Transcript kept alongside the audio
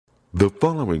The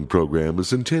following program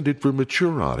is intended for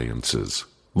mature audiences.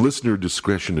 Listener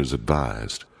discretion is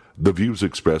advised. The views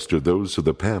expressed are those of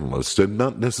the panelists and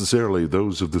not necessarily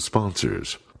those of the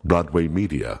sponsors, Broadway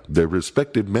Media, their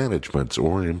respective managements,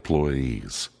 or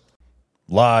employees.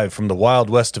 Live from the Wild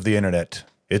West of the Internet,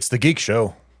 it's the Geek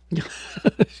Show.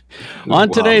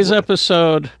 On today's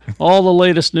episode, all the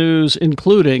latest news,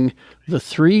 including the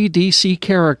 3 DC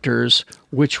characters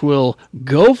which will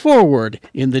go forward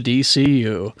in the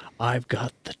DCU. I've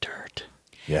got the dirt.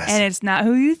 Yes. And it's not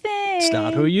who you think. It's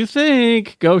not who you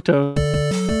think. Goto.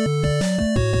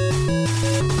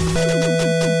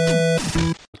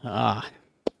 Hi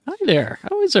there.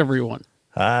 How is everyone?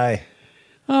 Hi.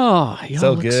 Oh, y'all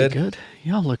So look so good.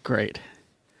 Y'all look great.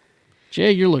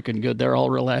 Jay, you're looking good. They're all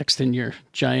relaxed in your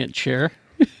giant chair.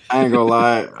 I ain't gonna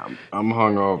lie, I'm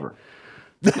hungover.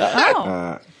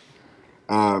 Oh.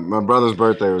 My brother's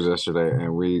birthday was yesterday,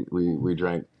 and we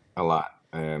drank a lot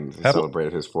and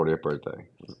celebrated his 40th birthday.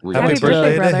 Happy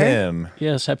birthday to brother. him.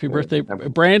 Yes, happy birthday,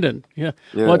 Brandon. Yeah.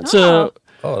 Yeah. What's Oh,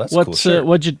 that's a cool shirt.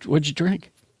 what'd you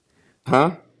drink?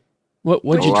 Huh?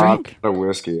 What'd you drink? A lot of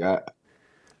whiskey.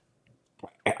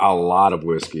 A lot of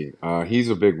whiskey. He's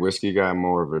a big whiskey guy,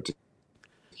 more of a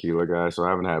tequila guy, so I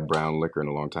haven't had brown liquor in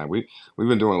a long time. We've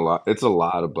been doing a lot. It's a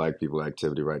lot of black people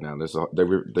activity right now. They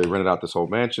rented out this whole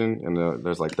mansion, and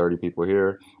there's like 30 people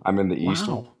here. I'm in the east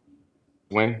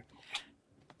wing.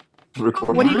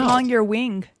 What are you calling your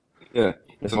wing? Yeah,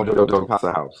 it's Mojo Dojo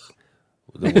Casa House.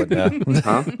 What now?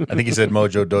 Huh? I think he said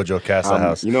Mojo Dojo Casa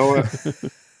House. You know what?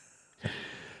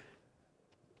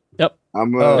 Yep.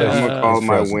 I'm gonna call it's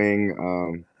my frozen.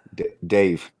 wing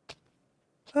Dave.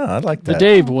 Oh, I like that. The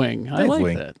Dave wing. I Dave like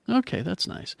wing. that. Okay, that's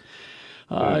nice.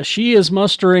 She is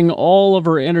mustering all of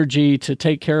her energy to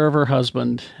take care of her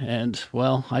husband, and,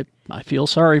 well, I feel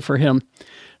sorry for him.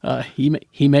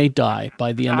 He may die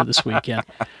by the end of this weekend.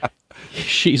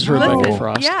 She's Rebecca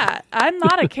Frost. Yeah, I'm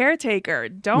not a caretaker.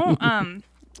 Don't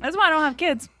that's why I don't have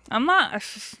kids. I'm not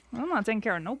taking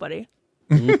care of nobody.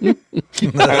 How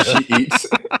she eats.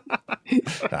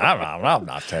 I'm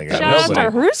not taking it. Shout out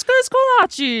to Hruska's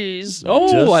Kolaches.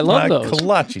 Oh, Just I love my those.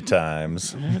 kolache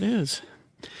times. It is.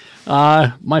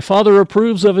 My father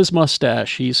approves of his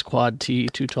mustache. He's quad T,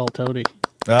 too tall toady.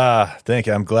 Thank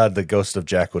you. I'm glad the Ghost of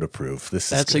Jack would approve.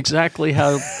 That's exactly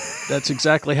how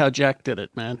Jack did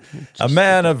it, man. a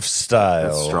man of style.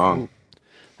 That's strong.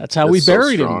 That's how we That's so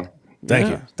buried strong. him.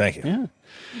 Thank you. Yeah.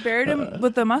 Buried him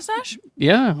with the mustache?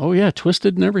 Yeah. Oh, yeah.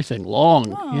 Twisted and everything.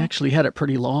 Long. He actually had it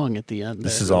pretty long at the end.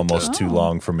 This there. is almost too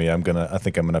long for me. I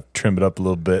think I'm gonna trim it up a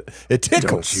little bit. It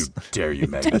tickles. Don't you dare, you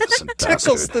magnificent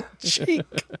Tickles bastard. the cheek.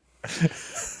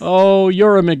 Oh,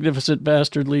 you're a magnificent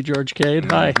bastard, Lee George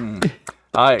Cade. Hi.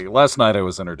 Last night I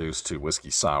was introduced to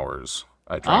whiskey sours.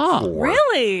 I drank 4.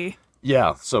 Really?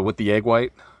 Yeah, so with the egg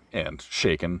white and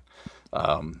shaken,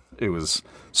 it was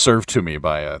served to me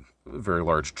by a very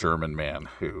large German man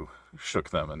who shook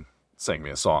them and sang me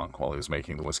a song while he was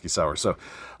making the whiskey sour. So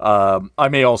I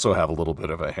may also have a little bit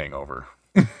of a hangover.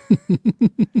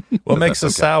 What makes a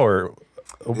okay. sour?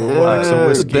 What makes a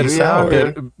whiskey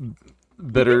sour?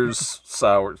 Bitters,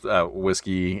 sour,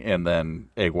 whiskey, and then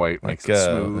egg white makes it They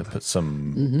smooth. put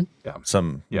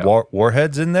some Yeah.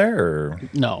 warheads in there, or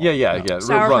No. Yeah.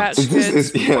 Sour Runs. Patch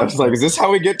Kids. Is this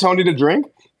how we get Tony to drink?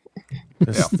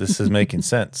 this is making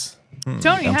sense.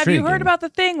 Tony, have you heard about the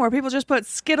thing where people just put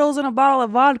Skittles in a bottle of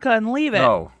vodka and leave it?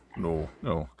 No.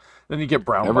 Then you get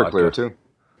brown Everclear vodka. too.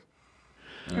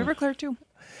 Everclear too.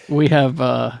 We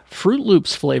have Fruit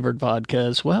Loops flavored vodka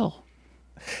as well.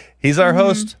 He's our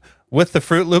host with the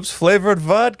Fruit Loops flavored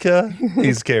vodka.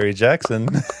 He's Kerry Jackson.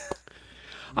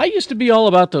 I used to be all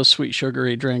about those sweet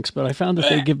sugary drinks, but I found that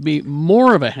they give me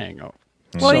more of a hangover.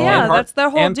 Well, yeah, that's the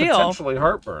whole and deal. potentially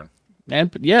heartburn.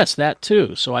 And yes, that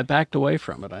too. So I backed away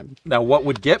from it. Now, what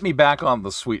would get me back on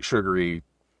the sweet sugary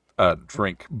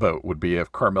drink boat would be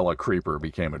if Carmilla Creeper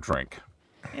became a drink.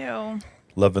 Ew.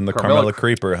 Loving the Carmella Carmella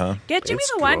Creeper, huh? Get Jimmy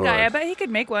It's the Wine Guy. I good. bet he could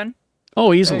make one.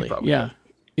 Oh, easily. probably Yeah.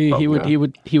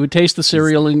 could. He would taste the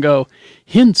cereal and go,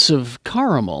 hints of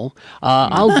caramel.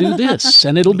 I'll do this,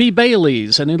 and it'll be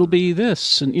Bailey's, and it'll be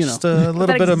this, and Just a little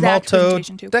that bit of exact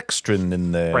presentation, too. maltodextrin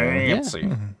in there.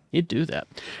 Fancy. he'd do that.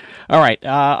 All right.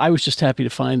 I was just happy to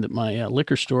find that my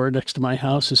liquor store next to my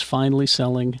house is finally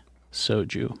selling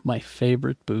soju, my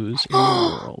favorite booze in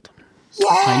the world.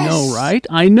 Yes! I know, right?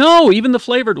 I know, even the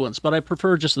flavored ones, but I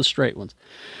prefer just the straight ones.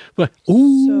 But,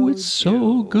 ooh, it's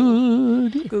so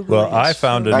good. Google Well, it. I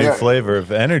found a new flavor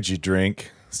of energy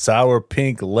drink, sour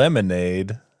pink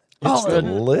lemonade. It's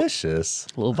delicious.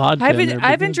 A little vodka in there.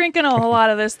 I've been drinking a whole lot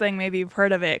of this thing. Maybe you've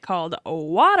heard of it, called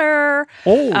water.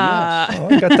 Oh, yes. Oh,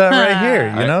 I got that right here.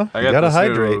 You know, I you got gotta this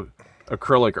hydrate.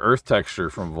 acrylic earth texture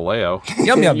from Vallejo.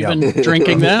 Yum, yum, You've yum. been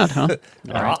drinking that, huh?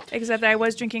 All right. Except I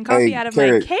was drinking coffee Hey, out of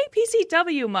Carrie. my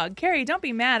KPCW mug. Carrie, don't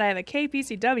be mad. I have a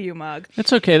KPCW mug.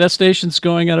 It's okay. That station's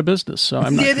going out of business, so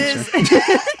I'm not It concerned.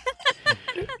 is.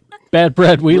 Bad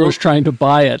Brad Wheeler's trying to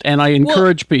buy it, and I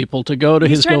encourage people to go to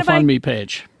his trying to buy- GoFundMe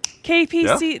page.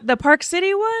 KPC, the Park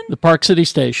City one? The Park City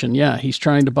station, yeah, he's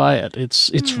trying to buy it. It's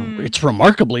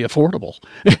remarkably affordable.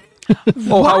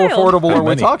 Well, how Wild. affordable are we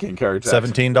many? talking, Carrie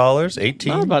Jackson? $17,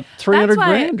 $18. About 300 That's why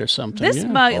grand or something. This yeah.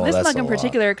 mug, Oh, this that's mug a in lot.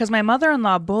 particular, because my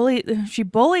mother-in-law she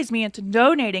bullies me into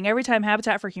donating every time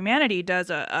Habitat for Humanity does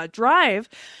a drive,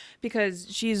 because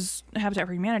she's a Habitat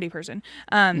for Humanity person.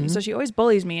 So she always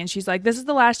bullies me, and she's like, "This is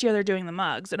the last year they're doing the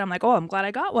mugs," and I'm like, "Oh, I'm glad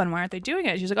I got one. Why aren't they doing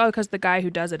it?" She's like, "Oh, because the guy who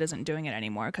does it isn't doing it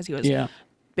anymore because he was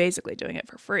basically doing it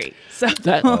for free." So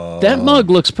That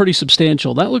mug looks pretty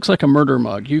substantial. That looks like a murder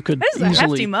mug. You could this is a easily,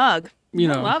 hefty mug.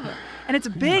 you I know. love it, and it's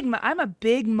a big. I'm a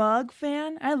big mug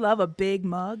fan. I love a big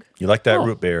mug. You like that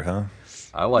root beer, huh?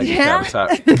 I like Yeah.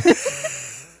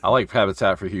 Habitat. I like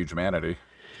Habitat for Humanity.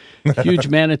 Huge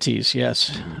manatees,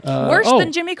 yes. Worse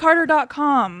than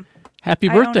JimmyCarter.com. Happy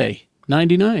I don't- birthday,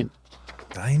 99.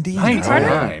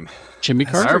 99. Jimmy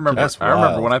Carter. I remember. That's I remember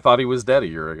wild. when I thought he was dead a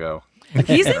year ago.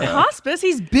 He's in hospice.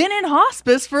 He's been in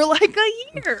hospice for like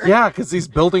a year. Yeah, because he's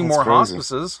building more crazy.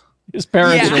 hospices. His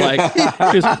parents Yeah. are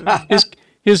like,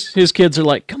 his kids are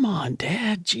like, come on,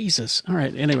 Dad, Jesus. All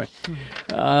right, anyway,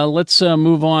 let's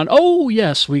move on. Oh,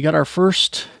 yes, we got our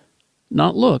first,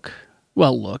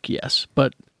 yes,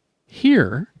 but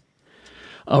hear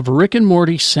of Rick and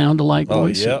Morty sound-alike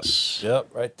voices. Yep,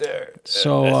 right there.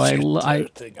 So I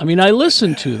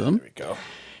listened to them. There we go.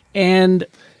 And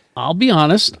I'll be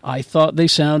honest, I thought they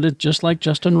sounded just like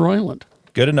Justin Roiland.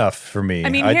 Good enough for me. I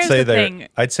mean, I'd here's say the they're thing.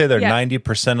 I'd say they're Yeah.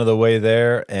 90% of the way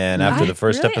there, and after the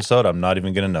first Really? episode, I'm not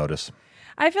even going to notice.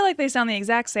 I feel like they sound the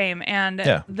exact same. And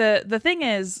Yeah. the thing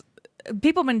is,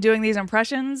 people have been doing these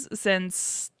impressions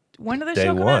since when did the Day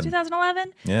show come one. out?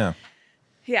 2011? Yeah.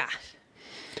 Yeah.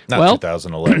 Not Well-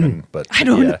 2011, but I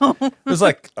don't know. It was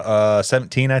like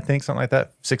 17, I think, something like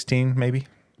that. 16, maybe.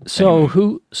 So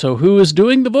who is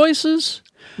doing the voices?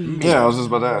 Yeah, I was just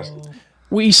about to ask.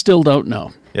 We still don't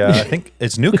know. Yeah, I think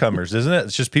it's newcomers, isn't it?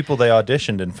 It's just people they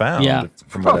auditioned and found. Yeah.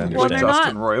 From what I Well, Well, understand.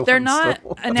 Justin Roiland they're not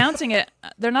still. announcing it.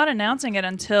 They're not announcing it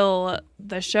until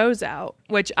the show's out,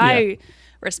 which I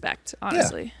respect,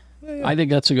 honestly. I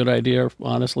think that's a good idea,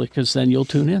 honestly, because then you'll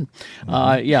tune in.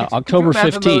 October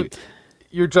Imagine though, 15th.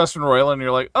 You're Justin Roiland, and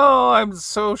you're like, oh, I'm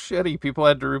so shitty. People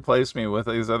had to replace me with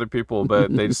these other people, but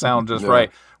they sound just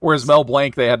right. Whereas Mel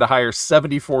Blanc, they had to hire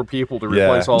 74 people to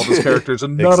replace all of his characters,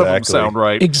 and none of them Exactly. sound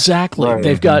right. Exactly. Right.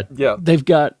 They've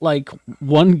got like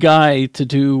one guy to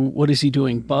do, what is he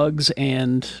doing? Bugs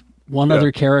and one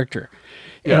other character.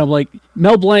 And Yeah. I'm like,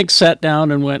 Mel Blanc sat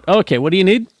down and went, okay, what do you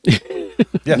need?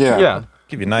 Yeah.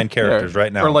 Give you 9 characters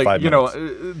right now. Or in like, 5 you know,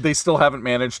 minutes. they still haven't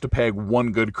managed to peg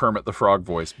one good Kermit the Frog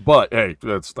voice. But hey,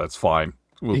 that's fine.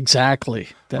 Exactly.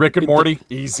 Rick and Morty,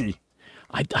 easy.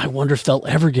 I wonder if they'll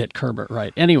ever get Kermit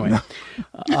right. Anyway,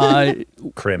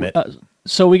 Crim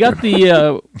so we got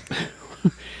the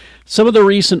some of the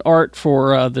recent art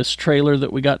for this trailer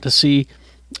that we got to see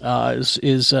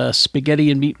is spaghetti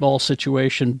and meatball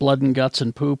situation, blood and guts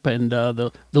and poop, and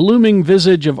the looming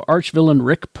visage of archvillain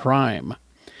Rick Prime.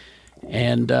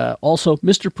 And also,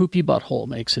 Mr. Poopy Butthole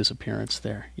makes his appearance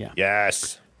there. Yeah.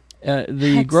 Yes. The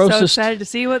So grossest excited to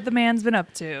see what the man's been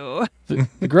up to.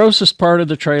 the grossest part of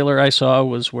the trailer I saw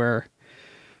was where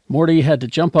Morty had to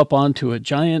jump up onto a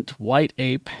giant white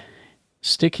ape,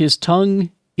 stick his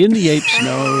tongue in the ape's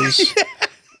nose,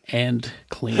 and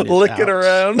clean it Lick out. it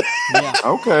around. Yeah.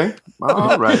 Okay.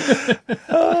 All right.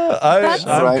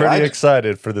 I'm right. pretty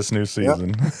excited for this new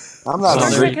season. I'm not So Star there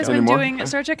hungry Trek has been anymore. doing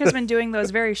Star Trek has been doing those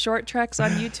very short treks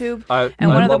on YouTube, I and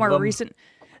one of the love more them. recent.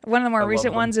 One of the more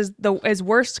recent ones is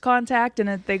Worst Contact,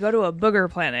 and they go to a booger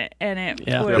planet, and it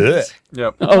Yeah. was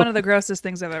Yep. one of the grossest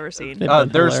things I've ever seen. They've been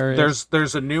hilarious.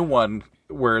 There's a new one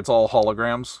where it's all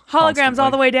holograms. Holograms all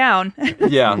the way down.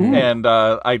 Yeah, and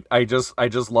I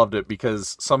just loved it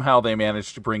because somehow they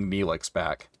managed to bring Neelix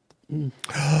back.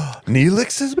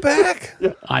 Neelix is back?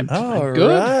 I'm All good.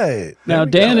 right. Now,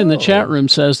 Dan in the chat room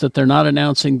says that they're not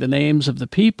announcing the names of the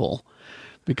people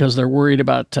because they're worried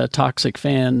about toxic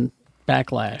fan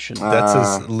backlash. And That's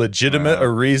as legitimate a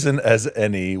reason as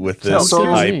any with this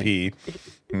So- IP.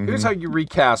 Here's how you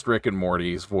recast Rick and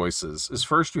Morty's voices: is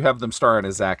first you have them star in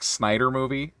a Zack Snyder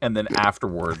movie, and then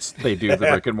afterwards they do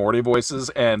the Rick and Morty voices,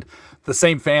 and the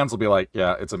same fans will be like,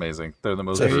 "Yeah, it's amazing. They're the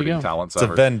most There you working go. talents It's a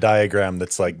ever." Venn diagram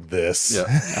that's like this. Yeah.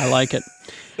 I like it.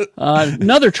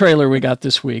 Another trailer we got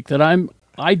this week that I'm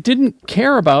I didn't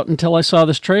care about until I saw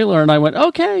this trailer, and I went,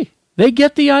 okay, they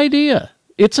get the idea.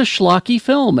 It's a schlocky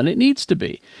film, and it needs to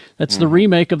be. That's the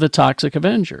remake of The Toxic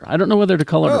Avenger. I don't know whether to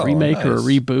call it a remake or a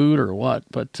reboot or what,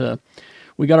 but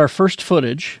we got our first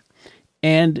footage,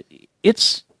 and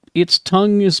its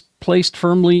tongue is placed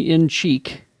firmly in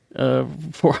cheek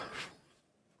for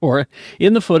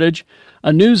in the footage,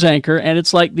 a news anchor, and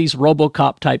it's like these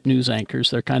RoboCop type news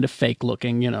anchors. They're kind of fake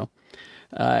looking, and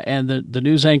the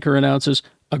news anchor announces,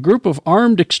 a group of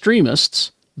armed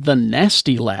extremists, the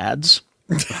Nasty Lads,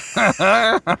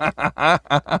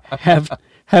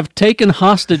 have taken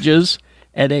hostages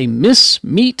at a Miss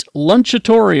Meat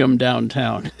Lunchatorium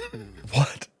downtown.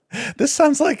 What? This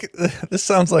sounds like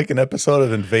an episode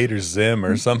of Invader Zim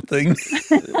or something.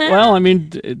 Well, I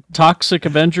mean, Toxic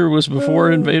Avenger was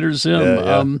before Invader Zim.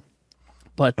 Yeah.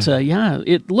 But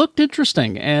it looked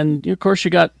interesting. And, of course,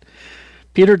 you got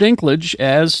Peter Dinklage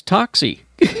as Toxie.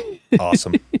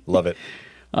 Awesome. Love it.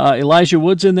 Elijah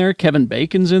Wood's in there. Kevin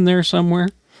Bacon's in there somewhere.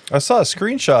 I saw a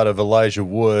screenshot of Elijah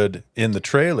Wood in the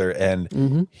trailer,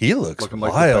 and he looks Looking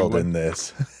like the wild Penguin. in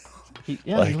this. He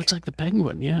looks like the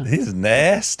Penguin, yeah. He's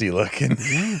nasty looking.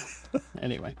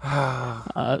 Anyway,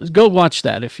 go watch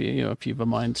that if you have a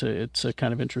mind to. It's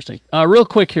kind of interesting. Real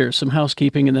quick here, some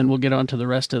housekeeping, and then we'll get on to the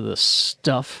rest of the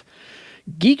stuff.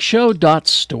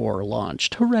 Geekshow.store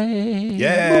launched. Hooray!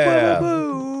 Yeah.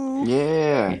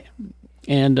 Yeah.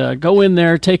 And go in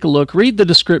there, take a look, read the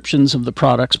descriptions of the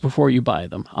products before you buy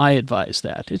them. I advise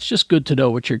that. It's just good to know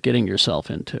what you're getting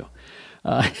yourself into.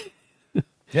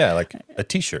 Yeah, like a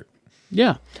T-shirt.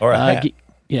 Yeah. Or a hat.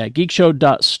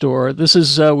 Geekshow.store. This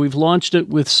is, we've launched it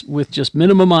with just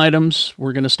minimum items.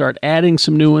 We're going to start adding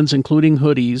some new ones, including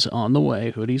hoodies on the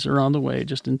way. Hoodies are on the way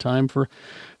just in time for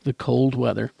the cold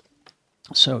weather.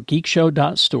 So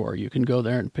geekshow.store. You can go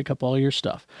there and pick up all your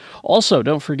stuff. Also,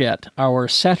 don't forget our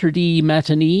Saturday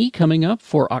matinee coming up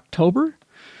for October.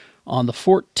 On the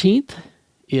 14th,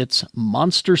 it's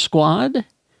Monster Squad.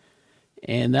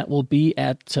 And that will be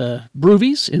at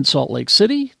Broovies in Salt Lake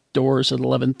City. Doors at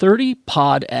 11:30,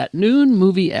 pod at noon,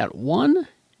 movie at 1,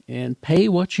 and pay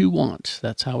what you want.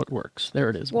 That's how it works. There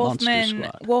it is, Monster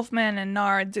Squad. Wolfman and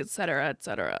Nards, etc.,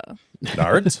 etc.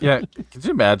 Nards? Yeah, could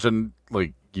you imagine,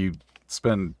 like, you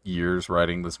spend years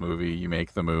writing this movie, you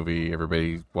make the movie,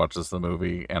 everybody watches the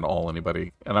movie, and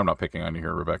I'm not picking on you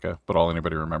here, Rebecca, but all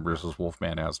anybody remembers is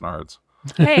Wolfman as Nards.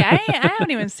 Hey, I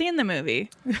haven't even seen the movie.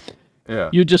 Yeah.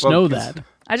 You just know that.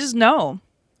 I just know.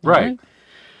 Right.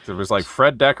 It was like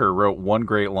Fred Decker wrote one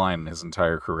great line in his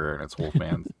entire career, and it's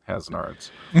Wolfman has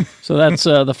Nards. So that's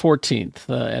the 14th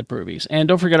at Broovies. And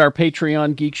don't forget our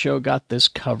Patreon,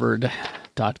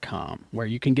 geekshowgotThiscovered.com, where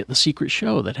you can get the secret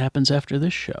show that happens after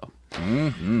this show.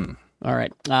 Mm-hmm. All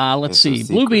right. Let's see.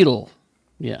 Blue Beetle.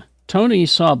 Yeah. Tony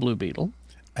saw Blue Beetle.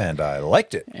 And I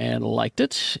liked it. And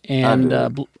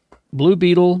Blue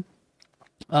Beetle.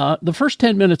 The first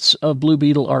 10 minutes of Blue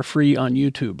Beetle are free on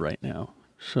YouTube right now.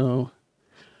 So...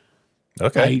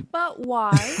 Okay. But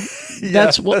why?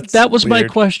 That was my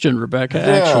question, Rebecca,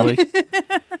 actually.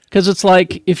 Because it's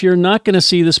like, if you're not going to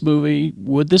see this movie,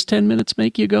 would this 10 minutes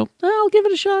make you go, I'll give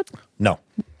it a shot? No.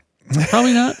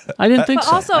 Probably not. I didn't think but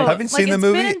so. Also, Having seen the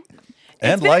movie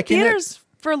and liking it. it. It's been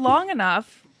for long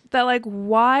enough that, like,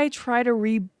 why try to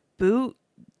reboot?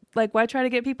 Like, why try to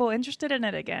get people interested in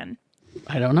it again?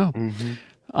 I don't know. Mm-hmm.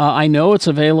 I know it's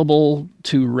available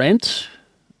to rent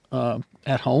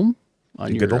at home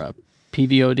on your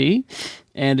PVOD,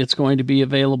 and it's going to be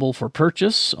available for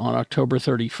purchase on October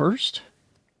 31st.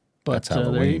 But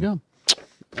there you go.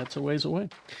 That's a ways away.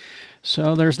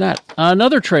 So there's that.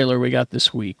 Another trailer we got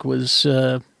this week was,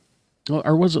 or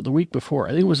was it the week before?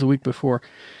 I think it was the week before.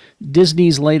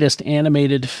 Disney's latest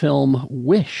animated film,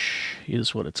 Wish,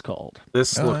 is what it's called.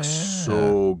 This looks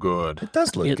so good. It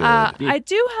does look good. I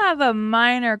do have a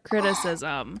minor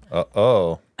criticism.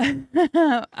 Uh-oh.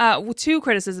 Two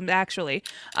criticisms, actually.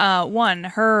 One,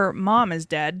 her mom is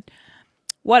dead.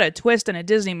 What a twist in a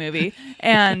Disney movie.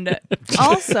 And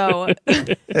also...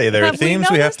 Hey, there are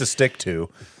themes we have to stick to.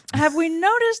 Have we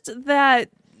noticed that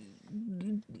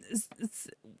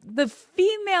the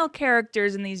female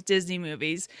characters in these Disney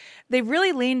movies, they've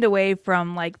really leaned away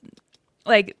from like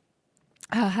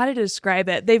how to describe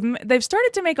it? They've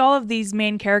started to make all of these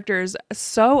main characters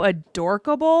so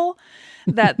adorkable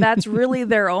that's really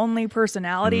their only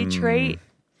personality trait.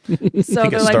 So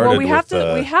they're like, well, we have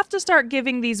to start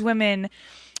giving these women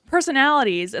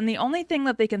personalities, and the only thing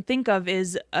that they can think of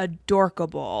is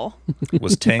adorkable.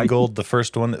 Was Tangled the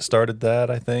first one that started that,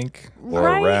 I think? Or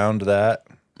around that?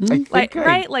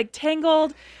 Like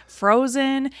Tangled,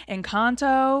 Frozen,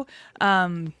 Encanto.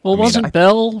 Wasn't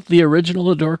Belle the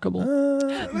original adorkable?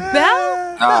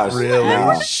 Belle? Nah, Really?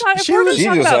 nah. If She we're gonna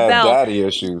talk just about had Belle, daddy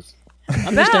issues.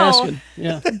 I'm just Belle- asking.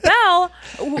 Yeah. Belle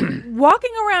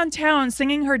walking around town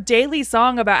singing her daily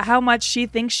song about how much she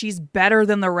thinks she's better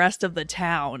than the rest of the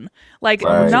town. Like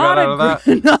Right. not What you got out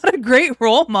of not a great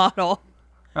role model.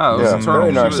 Oh, it was Yeah,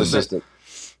 eternal. very She was- narcissistic.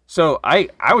 So I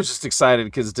was just excited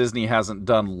because Disney hasn't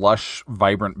done lush,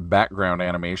 vibrant background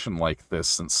animation like this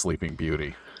since Sleeping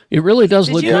Beauty. It really does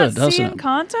Did look you good, not see doesn't it?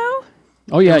 Encanto?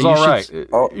 Oh yeah, It was you all should.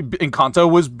 right. Encanto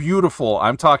was beautiful.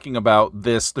 I'm talking about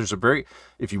this.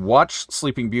 If you watch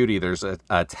Sleeping Beauty, there's a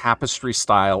tapestry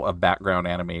style of background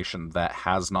animation that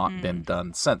has not been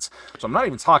done since. So I'm not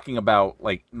even talking about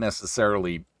like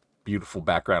necessarily beautiful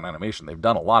background animation. They've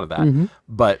done a lot of that,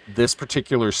 but this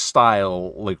particular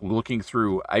style, like looking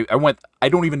through, I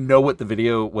don't even know what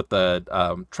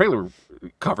the trailer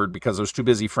covered because I was too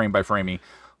busy frame by framing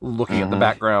looking at the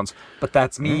backgrounds. But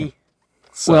that's me.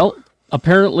 So. Well,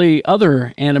 apparently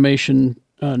other animation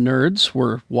nerds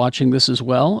were watching this as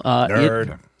well.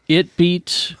 Nerd. It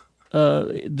beat.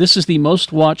 This is the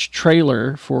most watched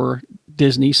trailer for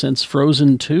Disney since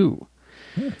Frozen 2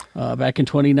 back in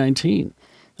 2019.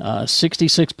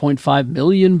 66.5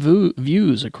 million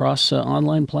views across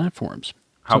online platforms.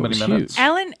 How So many it's minutes?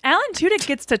 huge. Alan Tudyk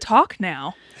gets to talk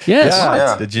now. Yes, Yeah.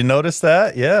 Yeah. Did you notice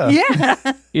that? Yeah.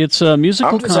 Yeah. it's a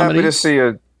musical I'm just comedy. happy to see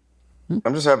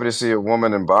I'm just happy to see a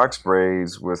woman in box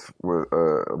braids with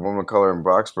a woman of color in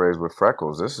box braids with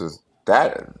freckles. This is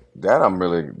that I'm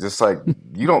really just like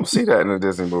you don't see that in a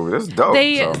Disney movie. This is dope.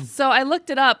 So I looked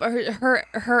it up. Her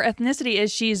ethnicity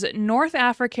is she's North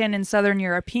African and Southern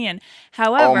European.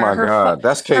 However, Oh my God,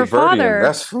 that's Cape Verdean.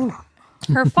 That's whew.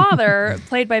 her father,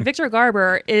 played by Victor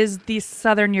Garber, is the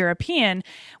Southern European,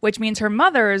 which means her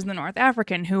mother is the North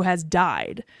African who has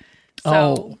died.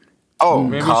 So Oh,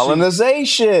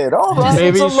 colonization. All right,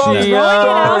 Maybe it's a love she, get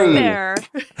out story. there.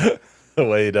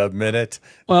 Wait a minute.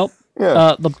 Well,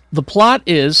 Yeah. the plot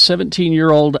is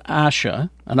 17-year-old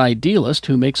Asha, an idealist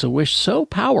who makes a wish so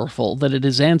powerful that it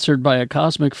is answered by a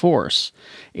cosmic force,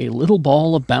 a little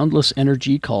ball of boundless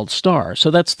energy called Star.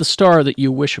 So that's the star that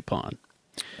you wish upon.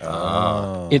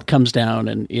 It comes down,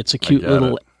 and it's a cute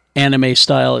little anime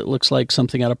style. It looks like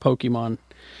something out of Pokemon,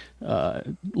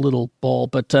 little ball.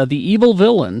 But the evil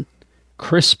villain,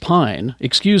 Chris Pine,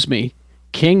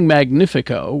 King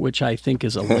Magnifico, which I think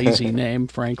is a lazy name,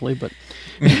 frankly, but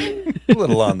A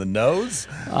little on the nose.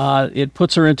 it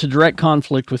puts her into direct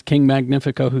conflict with King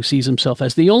Magnifico, who sees himself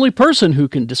as the only person who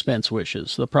can dispense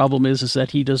wishes. The problem is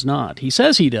that he does not. He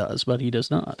says he does, but he does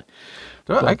not.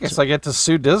 Well, I guess I get to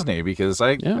sue Disney because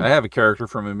I have a character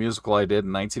from a musical I did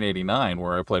in 1989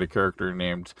 where I played a character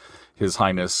named His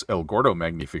Highness El Gordo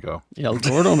Magnifico. El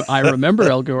Gordo, I remember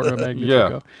El Gordo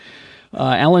Magnifico.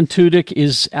 Alan Tudyk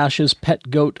is Ash's pet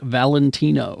goat,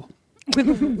 Valentino.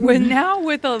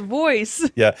 with a voice.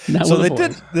 Yeah. Now So with they a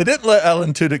voice. didn't let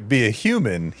Alan Tudyk be a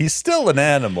human. He's still an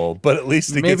animal, but at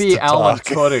least he Maybe gets to Alan talk.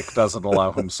 Tudyk doesn't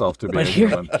allow himself to be a But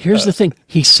human. here's the thing.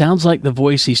 He sounds like the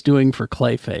voice he's doing for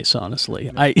Clayface, honestly.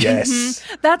 Yes.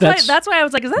 That's why I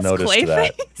was like, is that Noticed Clayface?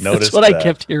 that. That's Noticed what that. I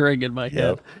kept hearing in my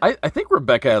head. I think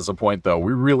Rebecca has a point, though.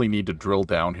 We really need to drill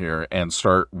down here and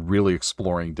start really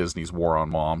exploring Disney's war on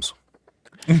moms.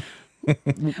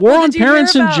 War on did you hear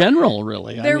parents in about- general,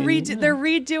 really. They're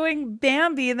redoing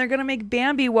Bambi, and they're gonna make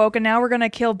Bambi woke, and now we're gonna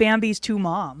kill Bambi's two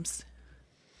moms.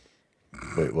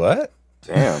 Wait, what?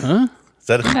 Damn. Is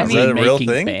that a real making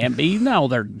thing? Bambi? No,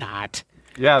 they're not.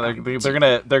 Yeah, they're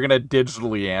gonna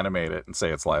digitally animate it and say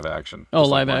it's live action. Oh,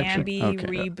 Just like live action. Bambi Okay.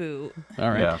 reboot.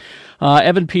 All right. Yeah.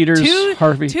 Evan Peters,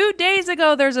 Harvey. 2 days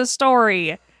ago, there's a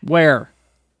story. Where?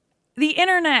 The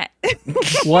internet.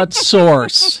 What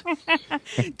source?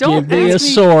 Don't Give me a ask me.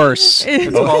 source.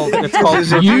 It's called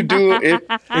If you do it,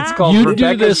 it's called You do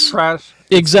Rebecca's this- Trash.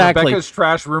 Exactly. Rebecca's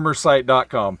Trash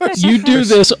Rumorsite.com. You do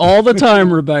this all the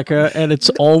time, Rebecca, and it's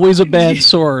always a bad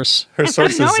source. Her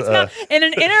source No, is it's not. In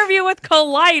an interview with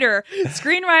Collider,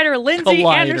 screenwriter Lindsay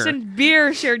Collider. Anderson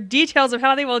Beer shared details of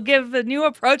how they will give the new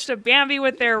approach to Bambi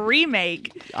with their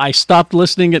remake. I stopped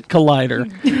listening at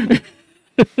Collider.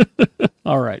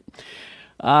 All right.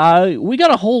 We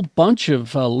got a whole bunch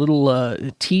of little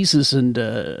teases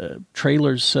and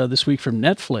trailers this week from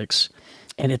Netflix,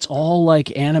 and it's all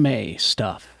like anime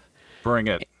stuff. Bring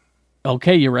it.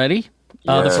 Okay, you ready?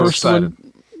 The Yes. first one,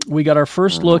 we got our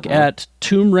first look at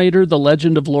Tomb Raider: The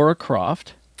Legend of Lara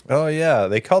Croft. Oh yeah,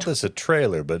 they called this a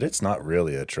trailer, but it's not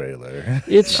really a trailer.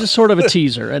 It's just sort of a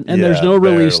teaser, and there's Yeah, no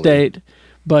release barely. date,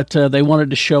 but they wanted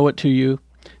to show it to you,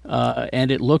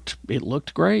 and it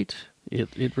looked great.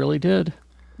 It really did.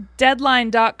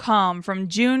 Deadline.com from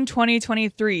June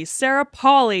 2023. Sarah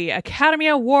Polley, Academy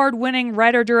Award-winning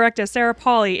writer-director Sarah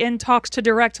Polley, in talks to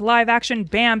direct live-action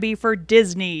Bambi for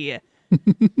Disney.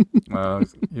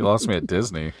 You lost me at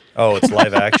Disney. Oh, it's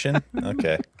live action?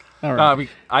 Okay. All right. I mean,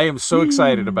 I am so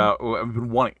excited about. I've been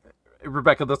wanting.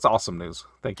 Rebecca, that's awesome news.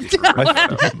 Thank you. For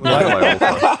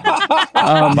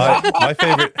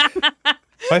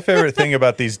my favorite thing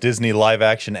about these Disney live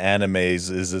action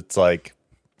animes is it's like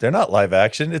they're not live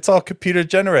action. It's all computer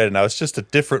generated now. It's just a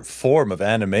different form of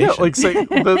animation. Yeah, like say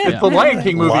the Lion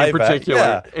King movie in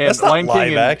particular, and that's not Lion live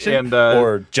King action and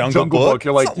or Jungle Book.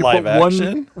 You're like It's you not put live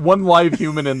action. one live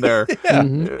human in there.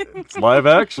 It's live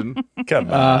action.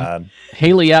 Come on.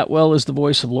 Haley Atwell is the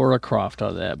voice of Laura Croft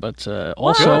on that, but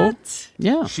also, What?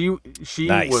 yeah, She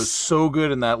Nice. was so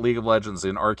good in that League of Legends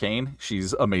in Arcane.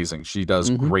 She's amazing. She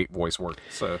does great voice work.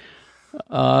 So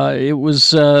it was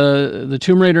the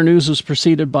Tomb Raider news was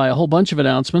preceded by a whole bunch of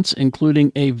announcements,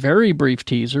 including a very brief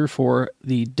teaser for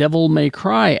the Devil May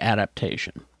Cry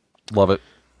adaptation love it.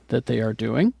 that they are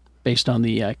doing based on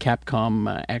the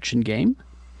Capcom action game.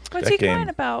 What's That he game- crying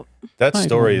about? That I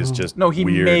story don't is know. just No, he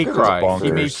weird. may It's cry. bonkers.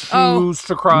 He may choose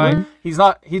to cry. He's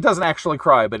not. He doesn't actually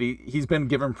cry, but he's been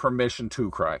given permission to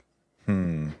cry.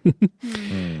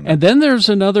 And then there's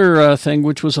another thing,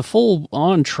 which was a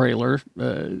full-on trailer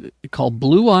called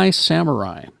Blue Eye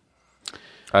Samurai.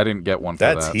 I didn't get one for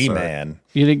That's that. He-Man.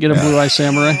 You didn't get a Blue Eye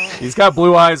Samurai? He's got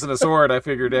blue eyes and a sword. I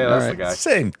figured, yeah, that's All right. the guy.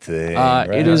 Same thing.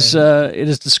 It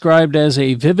is described as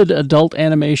a vivid adult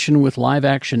animation with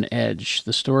live-action edge.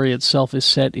 The story itself is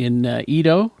set in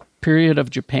Edo, period of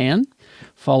Japan,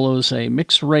 follows a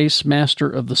mixed-race master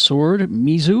of the sword,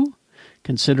 Mizu,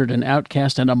 considered an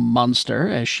outcast and a monster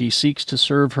as she seeks to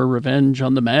serve her revenge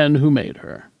on the man who made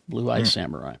her. Blue Eye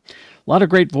Samurai. A lot of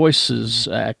great voices,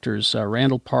 actors.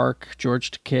 Randall Park, George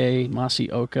Takei,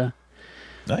 Masi Oka.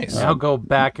 Nice. Now go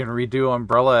back and redo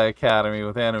Umbrella Academy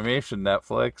with animation,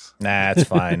 Netflix. Nah, it's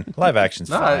fine. Live action's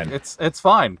No, fine. it's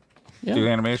fine. Yeah. Do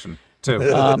animation too.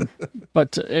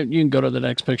 But you can go to the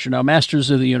next picture now. Masters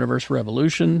of the Universe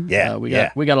Revolution. Yeah, we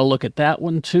got to look at that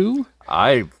one too.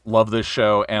 I love this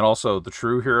show, and also the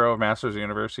true hero of Masters of the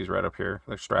Universe. He's right up here.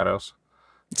 There's Stratos.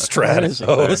 Stratos.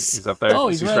 He's up there. Oh,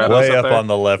 he's See right Stratos way up there? on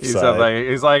the left He's side. Up there.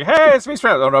 He's like, hey, it's me,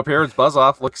 Stratos. Oh, up here it's Buzz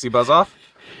Off. Look, see Buzz Off.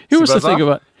 Here was See the Buzz thing Off?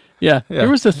 about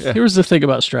here was the thing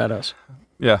about Stratos.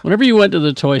 Yeah. Whenever you went to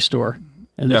the toy store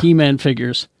and the Yeah. He-Man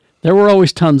figures, there were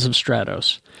always tons of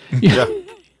Stratos. Yeah.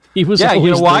 He was Yeah, you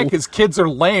always know why? the- Because kids are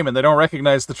lame and they don't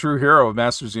recognize the true hero of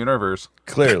Masters of the Universe.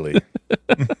 Clearly.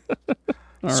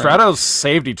 Stratos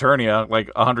saved Eternia like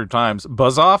 100 times.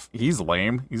 Buzz Off, he's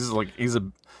lame. He's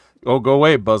go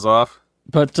away, Buzz Off.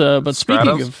 But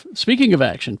Stratos? speaking of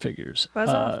action figures, Buzz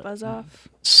off, buzz off.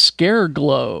 Scare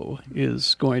Glow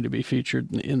is going to be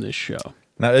featured in this show.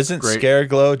 Now, isn't Great.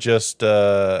 Scareglow just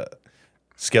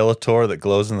Skeletor that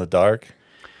glows in the dark?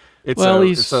 It's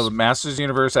he's- a Masters of the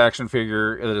Universe action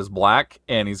figure that is black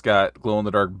and he's got glow in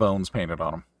the dark bones painted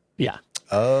on him. Yeah,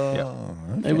 Oh.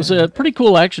 it was a pretty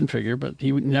cool action figure, but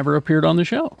he never appeared on the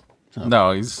show.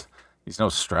 No, he's no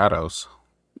Stratos.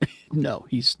 No,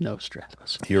 he's no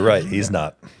Stratos. You're right. He's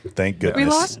not. Thank goodness. We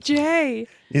lost Jay.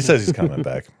 He says he's coming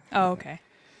back. Oh, okay.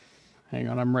 Hang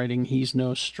on, I'm writing. He's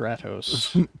no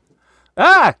Stratos.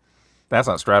 Ah! That's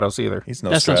not Stratos either. He's no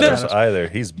That's not Stratos Stratos. either.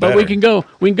 He's better. But we can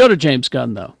go to James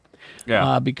Gunn though.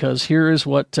 Yeah. Because here is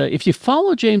what if you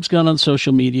follow James Gunn on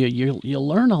social media, you'll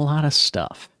learn a lot of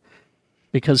stuff.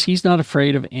 Because he's not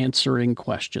afraid of answering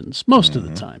questions most of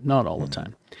the time, not all the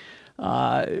time.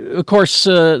 Of course,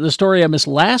 the story I missed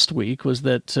last week was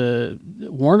that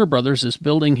Warner Brothers is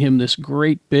building him this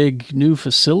great big new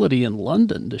facility in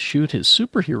London to shoot his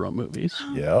superhero movies.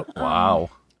 Yep. Wow.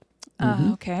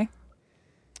 Okay.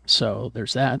 So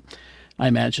there's that. I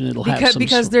imagine it'll have some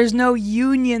Because sort- there's no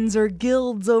unions or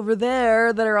guilds over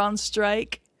there that are on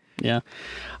strike. yeah,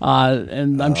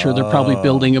 and I'm sure they're probably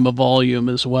building him a volume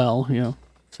as well.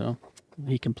 So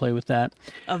he can play with that.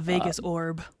 A Vegas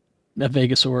orb. A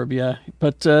Vegas orb, yeah.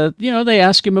 But, they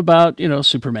ask him about,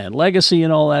 Superman legacy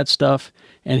and all that stuff.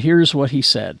 And here's what he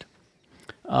said.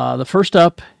 The first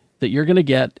up that you're going to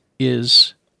get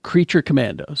is Creature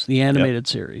Commandos, the animated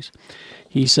series.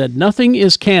 He said, nothing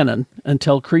is canon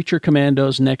until Creature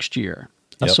Commandos next year.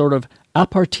 A Yep. sort of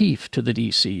aperitif to the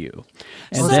DCU. And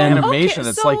Well, it's then, animation. okay,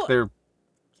 It's so- like they're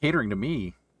catering to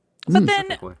me. But then,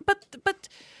 specifically.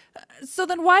 so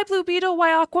then why Blue Beetle? Why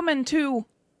Aquaman too?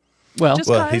 well, just-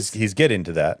 Well, Cause- he's getting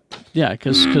to that. yeah,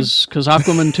 because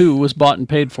Aquaman 2 was bought and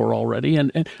paid for already.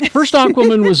 And first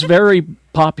Aquaman was very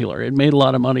popular. It made a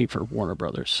lot of money for Warner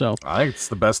Brothers. So I think it's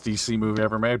the best DC movie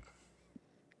ever made.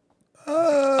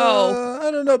 Oh.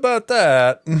 I don't don't know about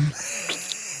that.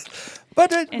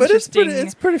 But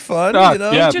it's pretty fun, Ah, you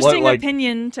know. yeah. Interesting like-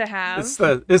 opinion to have It's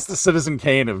the Citizen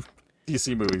Kane of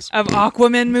DC movies. of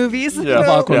Aquaman movies. Yeah.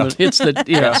 Of Aquaman. Yeah. It's the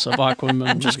yes of Aquaman.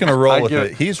 I'm just gonna roll with get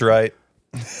it. He's right.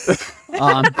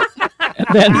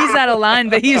 Then, He's out of line,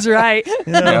 but he's right.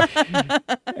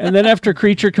 and then after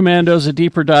Creature Commandos, a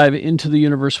deeper dive into the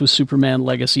universe with Superman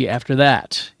Legacy after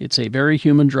that. It's a very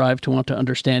human drive to want to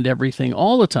understand everything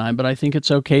all the time, but I think it's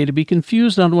okay to be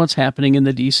confused on what's happening in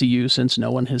the DCU since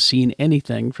no one has seen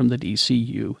anything from the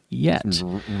DCU yet.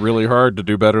 Really hard to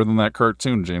do better than that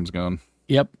cartoon, James Gunn.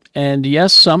 Yep. And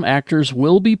yes, some actors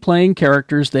will be playing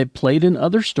characters they've played in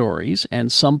other stories, and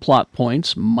some plot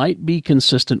points might be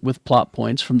consistent with plot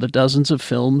points from the dozens of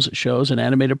films, shows, and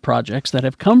animated projects that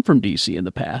have come from DC in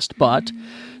the past, but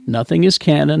nothing is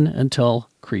canon until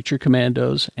Creature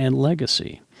Commandos and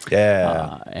Legacy.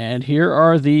 Yeah. And here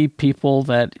are the people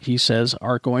that he says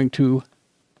are going to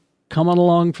come on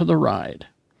along for the ride.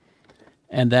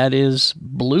 And that is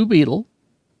Blue Beetle,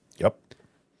 Yep.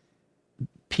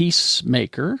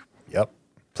 Peacemaker, Yep.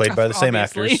 Played by the same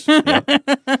Obviously. actors.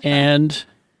 Yep. and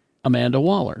Amanda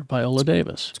Waller, Viola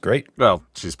Davis. It's great. Well,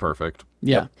 she's perfect.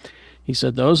 Yeah. He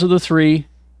said those are the three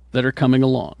that are coming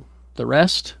along. The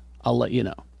rest, I'll let you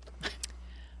know.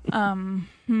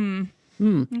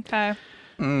 Okay.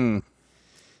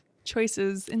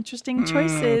 Choices. Interesting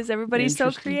choices. Everybody's so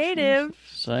Interesting creative.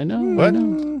 So I know.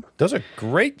 What? Those are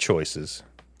great choices.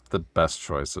 The best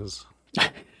choices.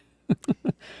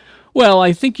 Well,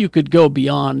 I think you could go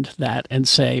beyond that and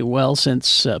say, well,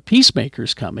 since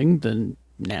Peacemaker's coming, then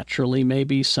naturally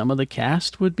maybe some of the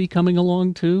cast would be coming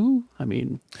along too. I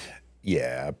mean,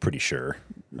 Yeah, pretty sure.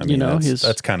 I You mean, know,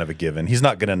 that's kind of a given. He's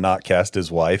not going to not cast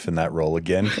his wife in that role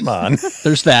again. Come on.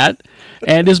 there's that,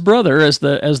 and his brother as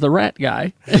the rat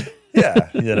guy. Yeah,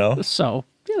 you know. So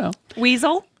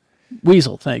Weasel.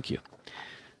 Weasel, thank you.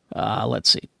 Let's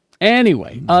see.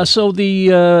 Anyway, so the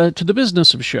to the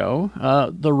business of show,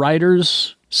 the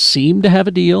writers seem to have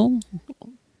a deal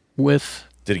with.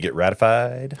 Did it get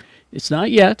ratified? It's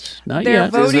not yet, not They're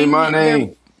yet. Disney voting.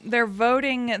 money. They're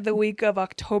voting the week of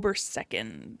October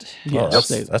 2nd. Yes,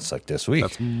 That's like this week.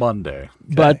 That's Monday.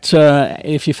 But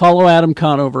if you follow Adam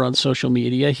Conover on social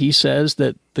media, he says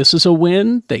that this is a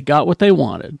win. They got what they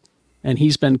wanted. And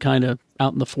he's been kind of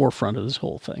out in the forefront of this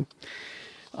whole thing.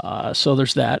 So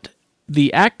there's that.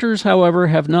 The actors, however,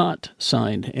 have not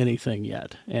signed anything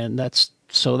yet. And that's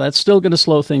still going to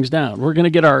slow things down. We're going to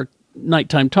get our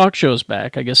nighttime talk shows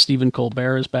back. I guess Stephen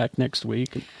Colbert is back next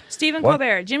week. Stephen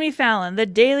Colbert, Jimmy Fallon, The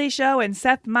Daily Show, and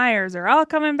Seth Meyers are all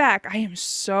coming back. I am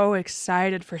so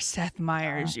excited for Seth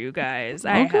Meyers, you guys.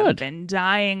 I have good. been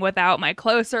dying without my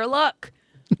closer look.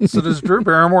 So does Drew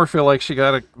Barrymore feel like she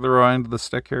got the raw end of the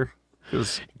stick here?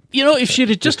 'Cause You know, if she'd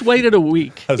have just waited a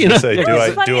week. I was going to say,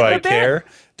 It's funny, do I the care?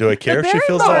 Do I care if she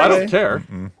feels no, that I way? don't care.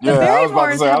 The I was about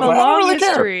to Barrymores say, I have was a like, I don't long really care.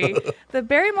 history. The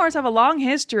Barrymores have a long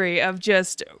history of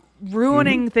just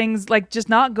ruining things, like just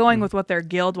not going with what their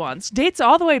guild wants. Dates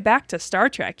all the way back to Star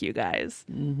Trek, you guys.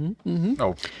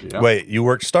 Oh, yeah. Wait, you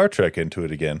worked Star Trek into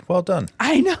it again. Well done.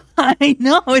 I know.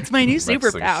 It's my new Next thing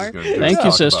she's superpower. gonna do is Thank you,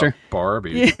 talk sister. about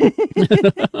Barbie.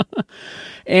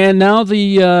 And now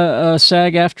the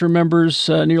SAG-AFTRA members,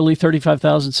 nearly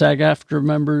 35,000 SAG-AFTRA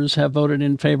members have voted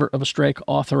in favor of a strike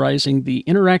authorizing the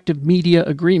interactive media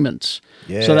agreements.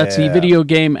 So that's the Yeah. video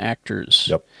game actors.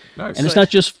 Yep. Nice. And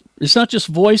it's not just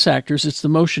voice actors, it's the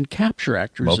motion capture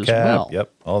actors as Mocap. well.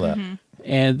 Yep. All that.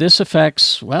 And this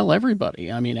affects, well,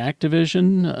 everybody. I mean,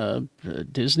 Activision,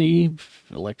 Disney,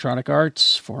 Electronic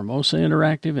Arts, Formosa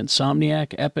Interactive,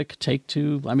 Insomniac, Epic,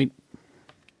 Take-Two. I mean,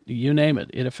 you name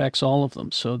it. It affects all of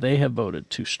them. So they have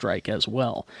voted to strike as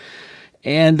well.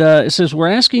 And it says, we're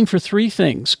asking for three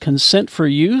things: consent for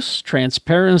use,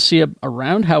 transparency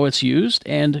around how it's used,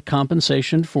 and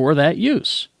compensation for that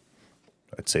use.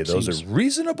 I'd say those Seems are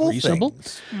reasonable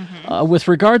things. With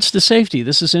regards to safety,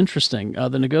 this is interesting.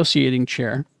 The negotiating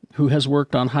chair, who has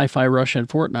worked on Hi-Fi Rush and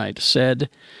Fortnite, said,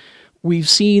 we've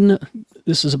seen,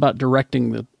 this is about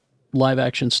directing the live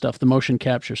action stuff, the motion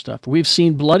capture stuff. We've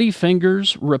seen bloody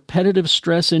fingers, repetitive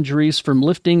stress injuries from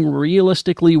lifting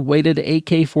realistically weighted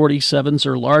AK-47s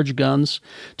or large guns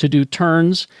to do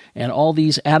turns, and all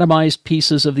these atomized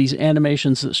pieces of these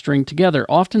animations that string together.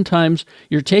 Oftentimes,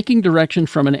 you're taking direction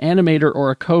from an animator or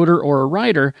a coder or a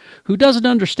writer who doesn't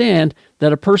understand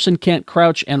that a person can't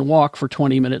crouch and walk for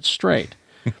 20 minutes straight.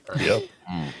 Yep.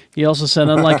 He also said,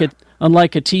 unlike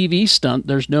a TV stunt,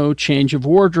 there's no change of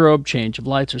wardrobe, change of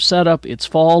lights or setup. It's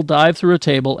fall, dive through a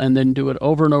table, and then do it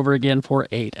over and over again for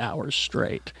 8 hours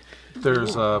straight.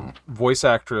 There's a voice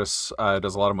actress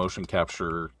does a lot of motion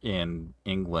capture in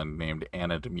England named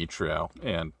Anna Demetrio,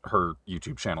 and her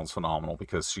YouTube channel is phenomenal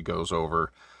because she goes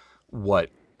over what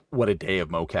a day of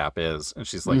mocap is, and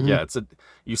she's like, yeah,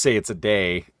 you say it's a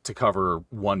day to cover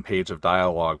one page of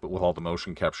dialogue, but with all the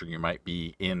motion capture, you might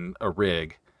be in a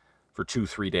rig for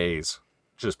 2-3 days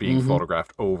just being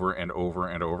photographed over and over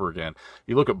and over again.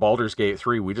 You look at Baldur's Gate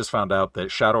 3, we just found out that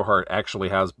Shadowheart actually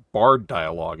has bard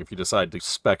dialogue if you decide to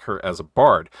spec her as a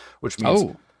bard, which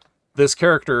means this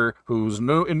character, who's in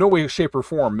no way, shape, or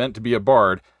form meant to be a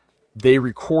bard, they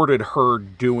recorded her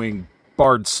doing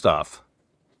bard stuff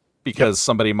because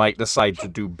somebody might decide to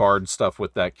do bard stuff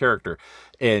with that character.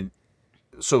 And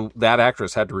so that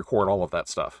actress had to record all of that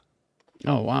stuff.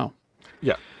 Oh, wow.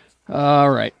 Yeah.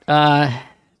 All right.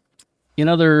 In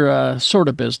other sort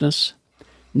of business,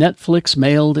 Netflix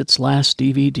mailed its last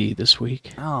DVD this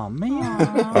week. Oh, man.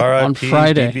 R.I.P. On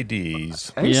Friday.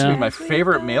 DVDs. That used to be my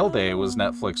favorite mail day was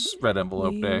Netflix Red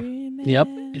Envelope Day. Yep.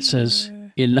 It says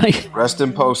in Rest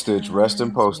in postage. Rest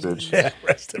in postage. Yeah,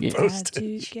 rest in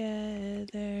postage.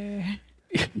 Together.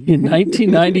 In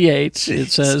 1998,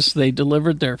 it says they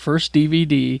delivered their first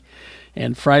DVD,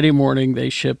 and Friday morning they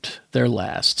shipped their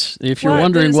last. If you're What?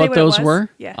 wondering Did it say what what it those was? were,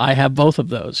 Yeah. I have both of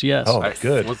those, yes. Oh,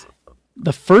 good.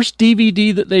 The first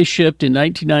DVD that they shipped in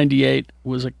 1998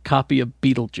 was a copy of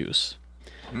Beetlejuice.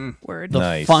 Word.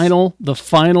 Nice. The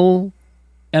final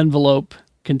envelope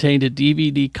contained a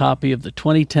DVD copy of the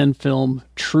 2010 film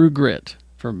True Grit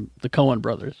from the Coen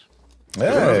brothers.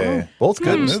 Hey, both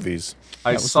good movies.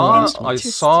 I was the saw last one.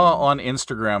 on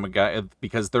Instagram a guy,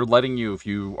 because they're letting you, if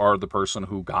you are the person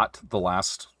who got the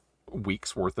last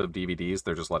week's worth of DVDs,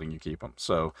 they're just letting you keep them.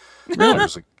 So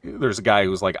there's a guy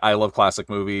who's like, I love classic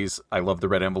movies. I love the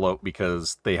Red Envelope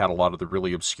because they had a lot of the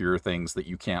really obscure things that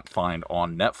you can't find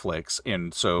on Netflix.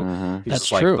 And so he's That's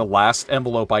just like, true. the last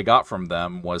envelope I got from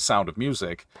them was Sound of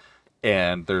Music.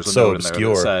 And there's a So note in there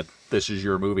obscure. that said, this is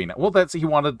your movie now. Well, he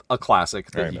wanted a classic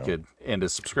I that he know. could end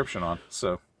his subscription on.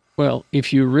 So Well,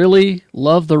 if you really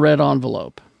love the red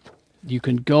envelope, you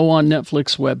can go on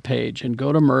Netflix webpage and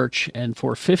go to merch, and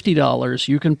for $50,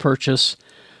 you can purchase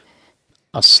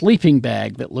a sleeping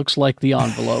bag that looks like the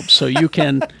envelope, so you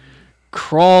can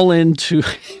crawl into.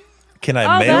 Can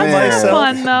I Oh, mail that's kind of myself?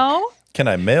 fun, though. Can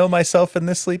I mail myself in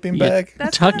this sleeping bag?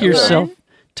 That's tuck kinda yourself, fun.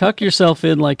 tuck yourself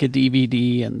in like a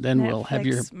DVD, and then we'll have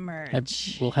your Netflix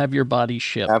merch. we'll have your body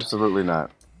shipped. Absolutely not.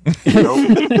 Nope.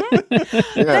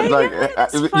 Yeah, like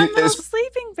It's fun little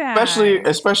sleeping bag.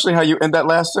 especially how you end that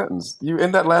last sentence. You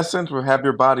end that last sentence with "have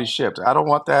your body shipped." I don't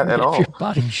want that at Have all. your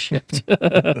body shipped.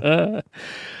 But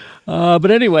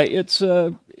anyway, it's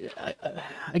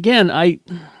again. I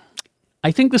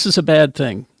think this is a bad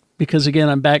thing because again,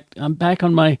 I'm back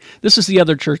on my. This is the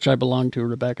other church I belong to,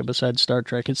 Rebecca. Besides Star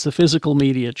Trek, it's the Physical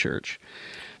Media Church.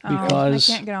 Because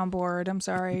I can't get on board. I'm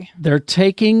sorry. they're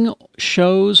taking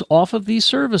shows off of these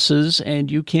services and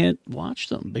you can't watch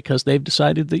them because they've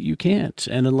decided that you can't.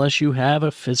 And unless you have a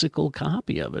physical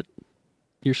copy of it,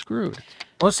 you're screwed.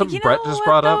 well, something You Brett know just what,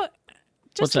 brought though? up.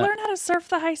 Just that? learn how to surf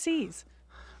the high seas.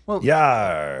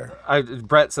 Yeah.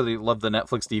 Brett said he loved the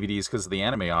Netflix DVDs because of the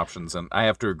anime options, and I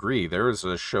have to agree. There is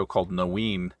a show called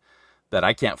Noween that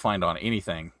I can't find on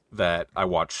anything that I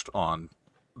watched on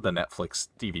the Netflix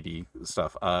DVD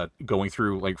stuff. Going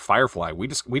through like Firefly, we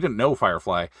didn't know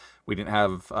Firefly. We didn't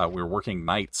have. We were working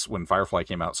nights when Firefly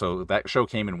came out, so that show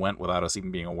came and went without us even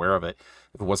being aware of it.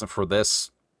 If it wasn't for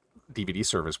this DVD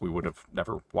service, we would have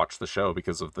never watched the show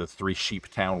because of the 3-sheep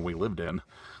town we lived in.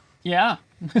 Yeah.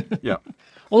 Yeah.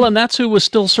 Well, and that's who was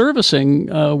still servicing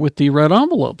with the red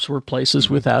envelopes were places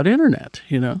without internet,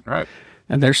 Right.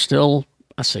 and there's still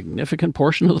a significant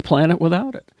portion of the planet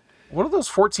without it. What are those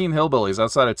 14 hillbillies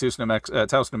outside of Taos,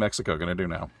 New Mexico going to do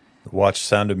now? Watch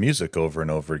Sound of Music over and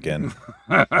over again.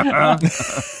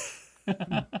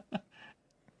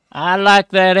 I like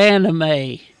that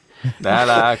anime. I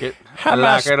like it. I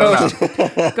like it supposed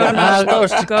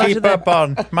enough. Go to the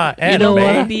on my know what?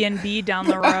 anime. B&B down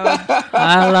the road.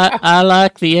 I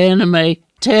like the anime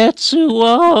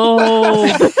Tetsuo.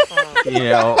 You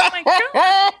know, Oh my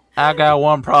God. I got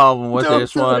one problem with Don't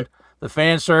this do one. it. The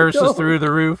fan service is through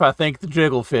the roof. I think the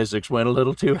jiggle physics went a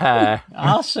little too high.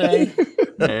 I'll say.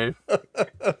 Yeah.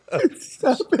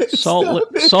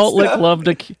 Salt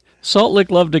Lick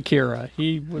loved Akira.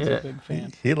 He was a big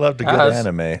fan. He loved a good Guys.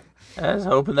 anime. I was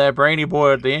hoping that brainy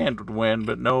boy at the end would win,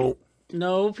 but no.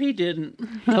 No, he didn't.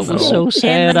 I was so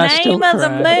sad. In the I still name of the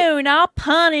cried. moon, I'll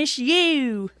punish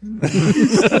you.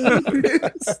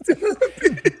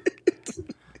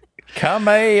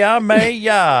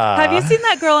 Kamehameha. Have you seen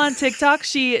that girl on TikTok?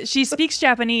 She speaks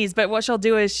Japanese, but what she'll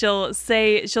do is she'll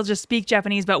just speak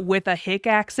Japanese, but with a hick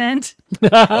accent.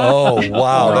 Oh,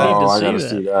 wow. Oh, I see gotta that.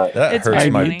 see that. That It's hurts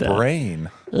very my funny. brain.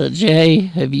 Jay,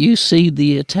 have you seen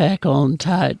the Attack on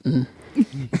Titan?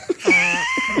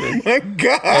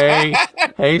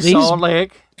 Hey, These- Salt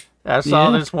Lake. I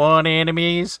saw Yeah. this one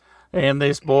enemies, and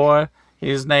this boy,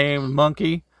 his name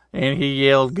Monkey, and he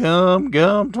yelled "Gum,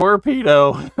 gum,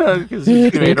 torpedo" because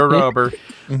he's made of rubber.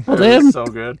 Well, That them was so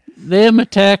good. them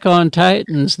Attack on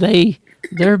Titans, they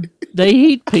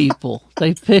eat people.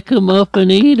 They pick them up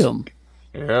and eat them.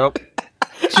 Yep.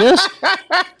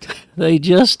 They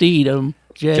just eat them,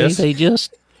 Jay.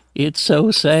 Just- It's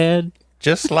so sad.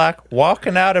 Just like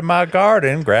walking out of my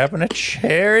garden, grabbing a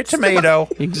cherry tomato.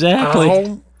 Exactly.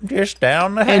 Oh, just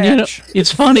down the hatch. And you know,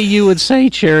 it's funny you would say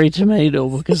cherry tomato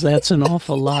because that's an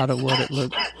awful lot of what it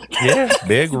looks. Yeah,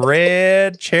 big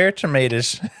red cherry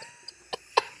tomatoes.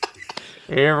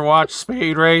 You ever watch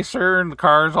Speed Racer and the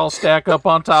cars all stack up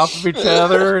on top of each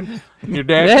other, and your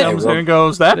dad That- comes in and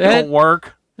goes, "That that- don't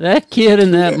work." That kid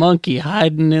and that monkey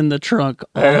hiding in the trunk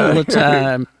all the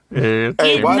time. Yeah.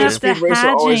 Hey, why Eating does up the Speed Racer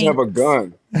always have a hijinks.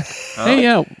 gun? Hey,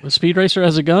 yeah, Speed Racer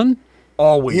has a gun.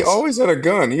 Always. He always had a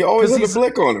gun. He always 'Cause had a he's-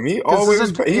 blick on him. He 'cause always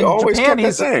in always Japan,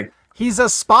 kept that thing. He's a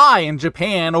spy in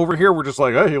Japan. Over here, we're just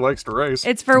like, oh, he likes to race.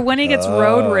 It's for when he gets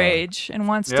road rage and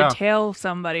wants Yeah. to tail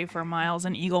somebody for miles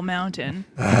in Eagle Mountain.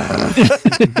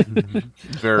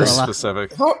 Very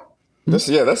specific.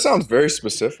 That sounds very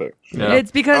specific. Yeah.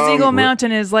 It's because Eagle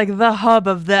Mountain is like the hub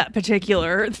of that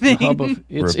particular thing.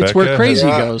 It's Rebecca, where crazy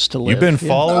yeah. goes to live. You been Yeah.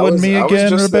 following me I was again,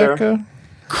 just there. Rebecca?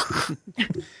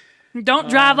 Don't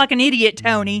drive like an idiot,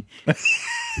 Tony.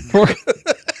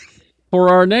 For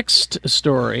our next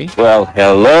story, Well,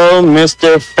 hello,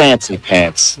 Mr. Fancy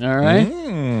Pants. all right.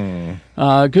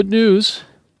 Good news.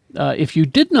 If you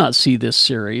did not see this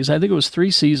series, I think it was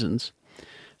 3 seasons.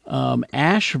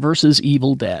 Ash versus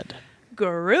Evil Dead.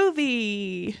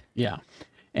 Groovy. Yeah,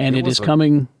 and it was is a-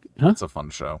 coming. It's a fun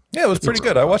show. Yeah, it was pretty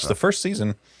good. I watched the first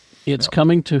season. It's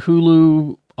coming to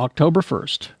Hulu October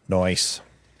 1st. Nice.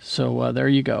 So there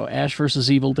you go. Ash versus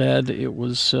Evil Dead. It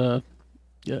was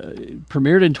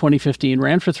premiered in 2015,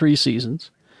 ran for 3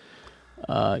 seasons,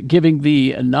 giving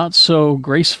the not so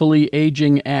gracefully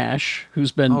aging Ash,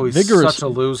 who's been Oh, he's vigorous, such a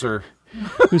loser.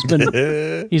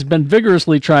 he's been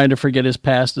vigorously trying to forget his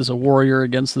past as a warrior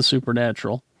against the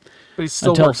supernatural. But he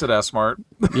still Until- works at S-Mart.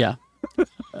 Yeah.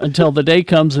 Until the day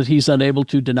comes that he's unable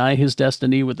to deny his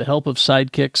destiny with the help of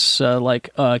sidekicks like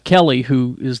Kelly,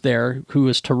 who is there, who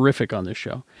is terrific on this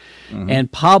show,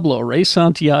 and Pablo Ray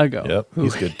Santiago. Yep,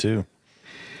 he's good too.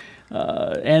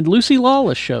 And Lucy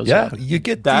Lawless shows Yeah, up. you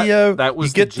get That was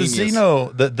you get the the genius.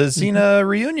 Xena the Xena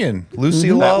reunion. Lucy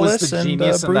That Lawless was the and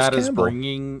genius, and Bruce that is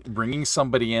Campbell. bringing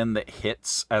somebody in that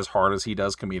hits as hard as he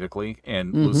does comedically,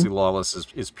 and Lucy Lawless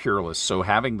is peerless. So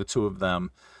having the two of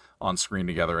them on screen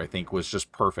together, I think, was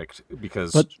just perfect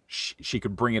because But- she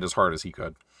could bring it as hard as he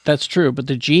could. That's true, but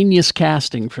the genius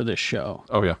casting for this show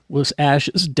Oh yeah, was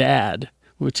Ash's dad,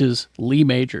 which is Lee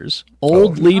Majors.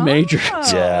 Old Lee Majors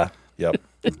Yeah. Yep.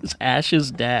 is Ash's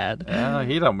dad. yeah.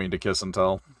 He don't mean to kiss and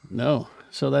tell. No.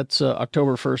 So that's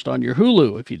October 1st on your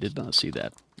Hulu if you did not see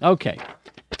that. Okay.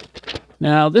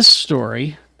 Now, this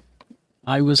story,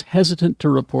 I was hesitant to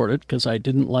report it because I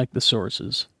didn't like the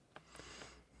sources.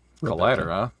 Collider,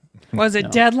 huh? Was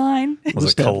it Deadline?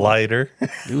 Was a collider.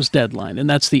 It was Deadline, and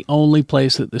that's the only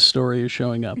place that this story is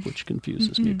showing up, which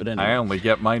confuses me. But anyway. I only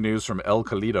get my news from El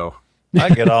Calido. I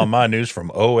get all my news from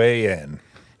OAN.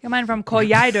 Come on, from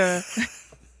Koyaider.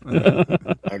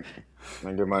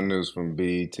 I get my news from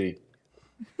BET.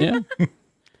 Yeah.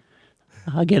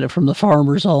 I get it from the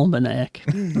Farmer's Almanac.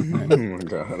 Oh my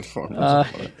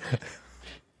god!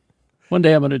 One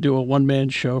day I'm going to do a one-man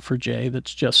show for Jay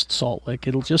that's just Salt Lake.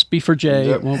 It'll just be for Jay.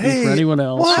 It won't be for anyone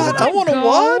else. What? I want to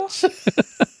watch.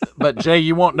 But Jay,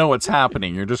 you won't know what's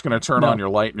happening. You're just going to turn on your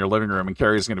light in your living room, and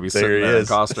Carrie's going to be There sitting he there in is.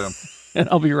 costume. And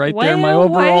I'll be right there in my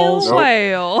overalls.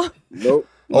 Whale. Nope.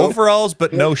 Overalls,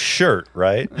 but no shirt,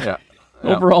 right? Yeah.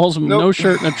 Overalls, no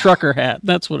shirt, and a trucker hat.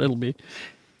 That's what it'll be.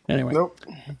 Anyway. Nope.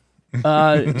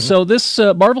 So this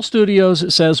Marvel Studios,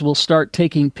 it says, will start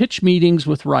taking pitch meetings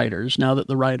with writers now that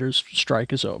the writers'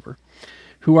 strike is over,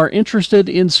 who are interested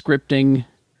in scripting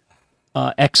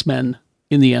X-Men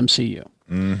in the MCU.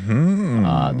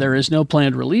 Mm-hmm. There is no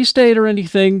planned release date or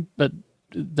anything, but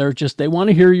they want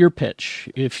to hear your pitch.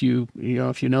 If you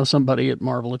know somebody at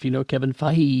Marvel, if you know Kevin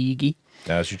Feige,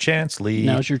 Now's your chance, Lee.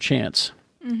 now's your chance.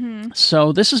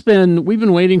 So we've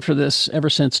been waiting for this ever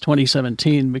since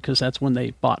 2017 because that's when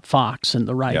they bought Fox and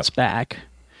the rights back.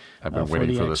 I've been for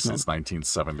waiting the for this X-Men. since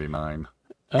 1979.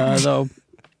 Though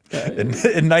In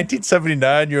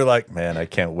 1979, you're like, man, I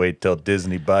can't wait till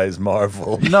Disney buys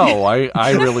Marvel. No,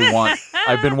 I really want.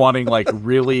 I've been wanting like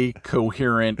really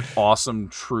coherent, awesome,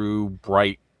 true,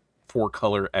 bright,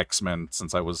 4-color X-Men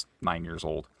since I was 9 years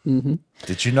old.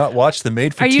 Did you not watch the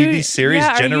made-for-TV series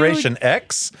are you Generation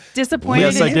X? Disappointed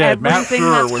Yes, I in did. Matt everything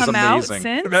Fuhrer that's was come out amazing.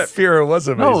 since? Matt Fuhrer was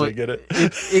amazing No, in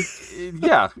it.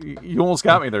 Yeah, you almost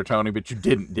got me there, Tony, but you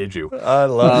didn't, did you?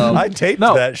 I taped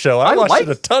no, that show. I I watched liked-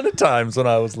 it a ton of times when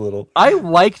I was little. I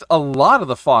liked a lot of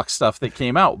the Fox stuff that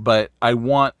came out, but I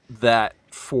want that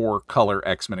 4-color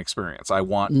X-Men experience. I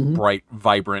want bright,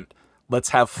 vibrant. Let's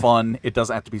have fun. It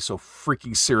doesn't have to be so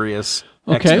freaking serious.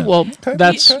 okay, X-Men. well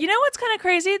that's You know what's kind of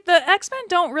crazy? The X-Men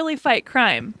don't really fight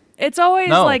crime. It's always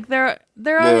No. like they're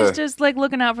always just like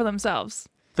looking out for themselves.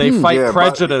 They fight Yeah, but-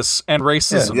 prejudice and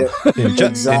racism. Yeah,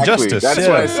 Injustice. That's yeah.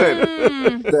 what I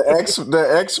said. The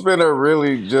X-Men are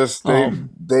really just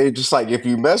they just like if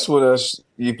you mess with us,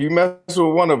 if you mess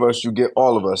with one of us, you get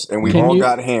all of us, and we've Can all you-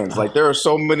 got hands. Like there are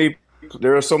so many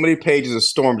pages of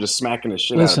Storm just smacking the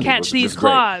shit Listen. out of people. Catch It's these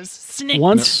great. claws. Snick.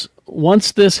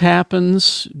 once this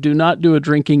happens, do not do a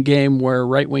drinking game where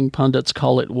right-wing pundits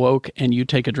call it woke and you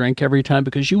take a drink every time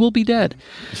because you will be dead.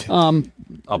 I'll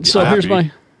be So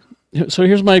happy.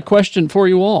 here's my question for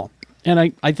you all.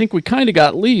 And I think we kind of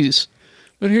got Lee's,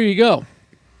 but here you go.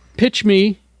 Pitch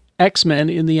me X-Men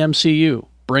in the MCU.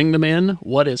 Bring them in.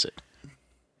 What is it?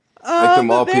 Make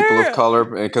them all people they're- of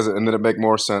color, and then it make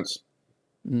more sense.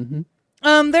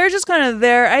 They're just kind of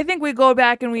there. I think we go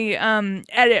back and we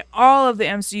edit all of the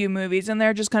MCU movies, and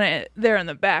they're just kind of there in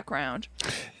the background.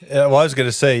 Well, I was going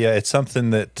to say, yeah, it's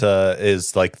something that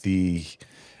is like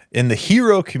in the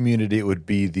hero community, it would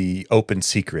be the open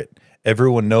secret.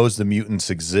 Everyone knows the mutants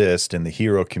exist in the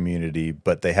hero community,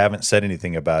 but they haven't said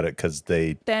anything about it because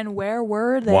they Then where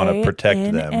were they Wanna protect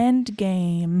in them.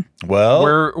 Endgame? well,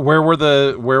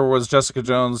 Where was Jessica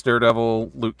Jones,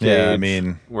 Daredevil, Luke Cage? yeah, I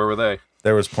mean, where were they?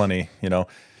 there was plenty,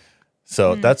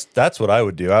 So that's what I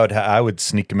would do. I would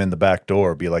sneak them in the back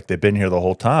door, be like, they've been here the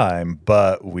whole time,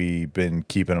 but we've been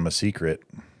keeping them a secret.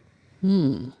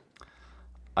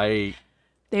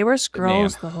 They were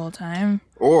Skrulls the whole time.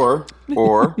 Or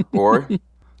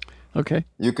Okay.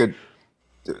 you could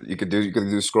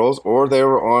do scrolls, or they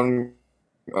were on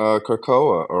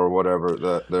Krakoa or whatever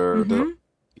that they're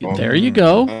There you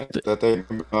go. that they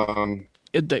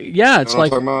Yeah, it's you know what I'm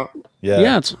like talking about?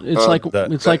 yeah, it's like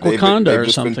that- it's like They've Wakanda they've or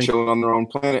just been something. chilling on their own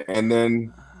planet, and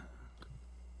then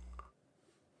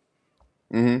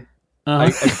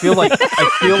I feel like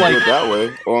do it that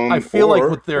way. I feel like or-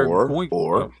 what they're or, going-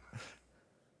 or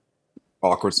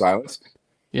awkward silence.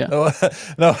 Yeah.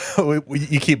 No,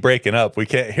 you keep breaking up. We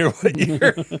can't hear what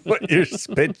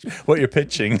you're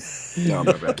pitching. No,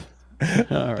 my bad.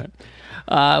 All right.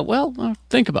 Well,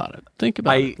 think about it. Think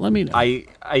about it. Let me know.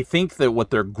 I think that what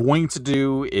they're going to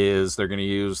do is they're going to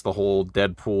use the whole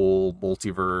Deadpool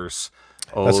multiverse.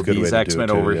 That's a good way These to do it X-Men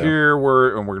too, over yeah. here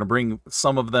we're going to bring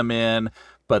some of them in,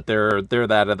 but they're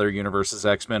that other universe's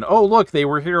X-Men. Oh, look, they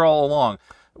were here all along.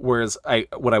 Whereas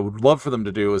what I would love for them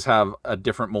to do is have a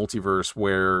different multiverse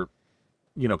where,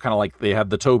 kind of like they have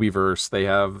the Toby verse, they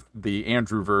have the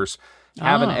Andrew verse,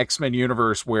 have an X-Men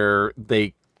universe where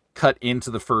they cut into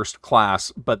the First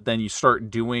Class, but then you start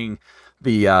doing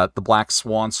the Black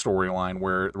Swan storyline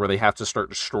where they have to start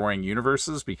destroying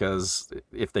universes, because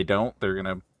if they don't, they're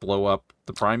gonna blow up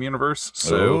the Prime universe.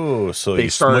 So So they you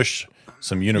start- smush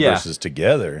some universes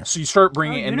together. So you start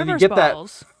bringing, and then you universe get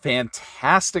balls. that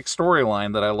fantastic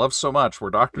storyline that I love so much, where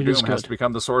Doctor It Doom is has good. to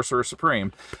become the Sorcerer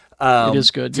Supreme. it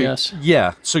is good. Yes.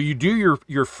 Yeah. So you do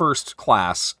your First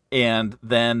Class, and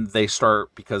then they start,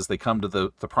 because they come to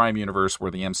the Prime universe where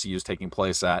the MCU is taking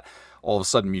place at. All of a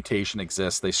sudden, mutation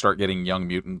exists. They start getting young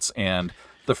mutants, and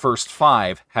the first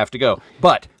 5 have to go.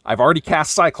 But I've already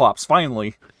cast Cyclops.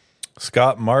 Finally,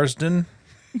 Scott Marsden.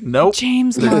 nope.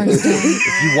 James Marsden.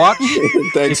 If you watch.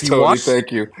 Thanks, If you Tony. watch-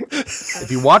 Thank you.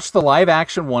 If you watch the live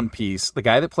action One Piece, the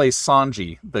guy that plays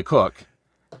Sanji, the cook,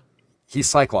 he's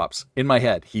Cyclops in my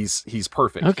head. He's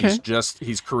perfect. Okay.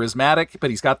 He's charismatic, but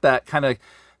he's got that kind of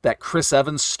that Chris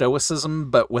Evans stoicism,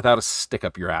 but without a stick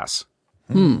up your ass.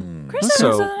 Chris So-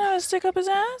 Evans doesn't have to stick up his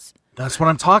ass. That's what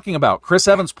I'm talking about. Chris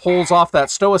Evans pulls off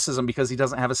that stoicism because he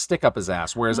doesn't have a stick up his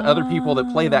ass, whereas other people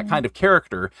that play that kind of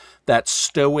character, that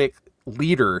stoic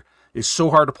leader, is so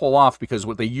hard to pull off, because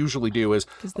what they usually do is,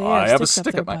 'Cause they I have have a sticks up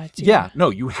stick their up my butts, yeah. No,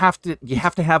 you have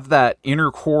to have that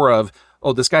inner core of,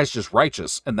 oh, this guy's just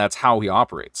righteous, and that's how he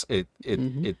operates.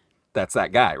 that's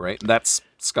that guy, right? That's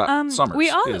Scott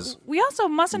Summers. We also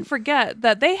mustn't forget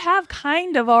that they have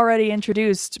kind of already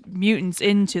introduced mutants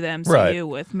into the MCU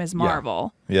with Ms.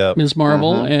 Marvel. Yeah. Ms.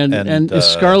 Marvel, and is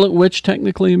Scarlet Witch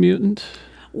technically a mutant?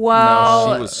 Well,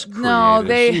 no, she was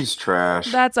created. She's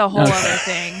trash. That's a whole other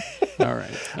thing. All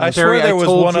right. I swear there was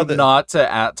one other. Not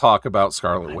to talk about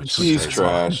Scarlet Witch. She's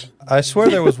trash. I swear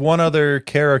there was one other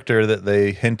character that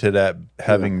they hinted at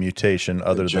having mutation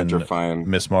other than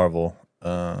Miss Marvel.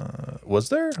 Was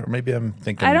there? Or maybe I'm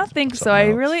thinking. I don't think so.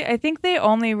 else. I think they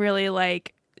only really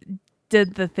like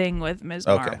did the thing with Ms.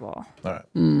 Marvel. All right.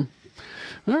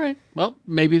 All right. Well,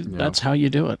 maybe that's how you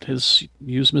do it, is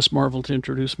use Miss Marvel to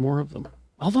introduce more of them.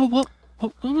 Although, what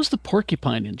was the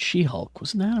porcupine in She-Hulk?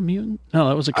 Wasn't that a mutant? No,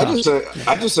 that was a costume.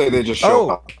 I just say they just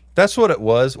show up. That's what it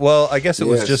was. Well, I guess it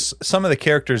was just some of the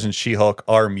characters in She-Hulk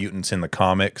are mutants in the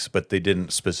comics, but they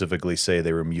didn't specifically say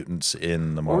they were mutants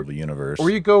in the Marvel Universe. Or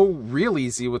you go real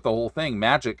easy with the whole thing.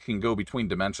 Magic can go between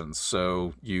dimensions,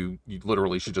 so you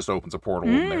literally, she just opens a portal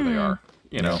and there they are.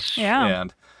 You know? Yeah.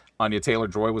 And Anya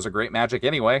Taylor-Joy was a great magic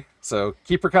anyway, so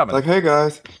keep her coming. Like, hey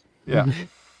guys. Yeah.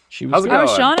 She was.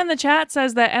 Sean in the chat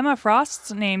says that Emma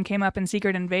Frost's name came up in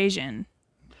Secret Invasion.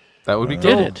 That would be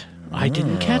Did cool. it? I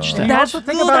didn't catch that. That's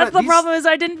the problem is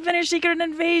I didn't finish Secret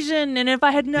Invasion, and if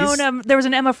I had known there was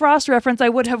an Emma Frost reference, I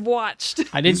would have watched.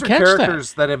 I didn't These are catch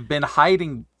characters that have been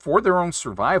hiding for their own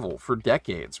survival for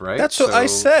decades, right? That's what I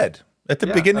said at the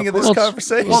beginning of this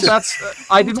conversation. Well, that's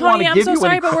I didn't want to give you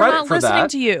any but credit we're not for listening that.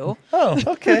 to you. Oh,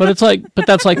 okay. But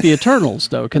that's like the Eternals,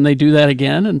 though. Can they do that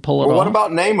again and pull it Well, off? what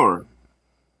about Namor?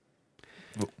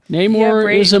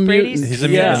 Namor is a mutant. He's a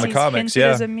mutant in the comics,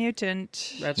 He's a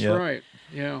mutant. That's right.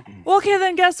 Yeah. Well, okay,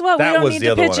 then guess what? That we don't was need the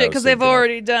to other pitch one I it was because they've thinking of.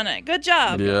 already done it. Good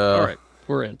job. Yeah. All right.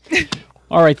 We're in.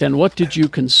 All right, then. What did you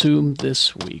consume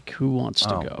this week? Who wants to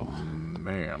go?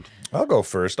 Man. I'll go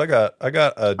first. I got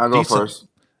a I'll go first.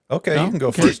 Okay, No? you can go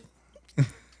Okay. first.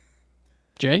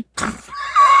 Jay?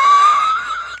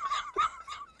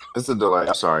 It's a delay.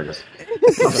 I'm sorry, guys.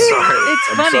 It's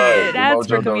funny. It adds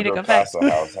for comedic effect.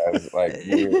 House has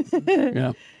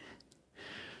weird.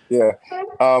 Yeah.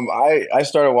 I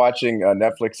started watching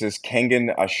Netflix's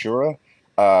Kengan Ashura.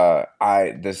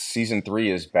 The season 3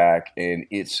 is back and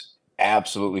it's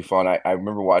absolutely fun. I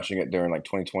remember watching it during like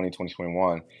 2020,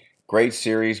 2021. Great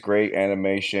series, great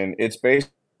animation. It's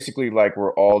basically like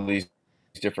where all these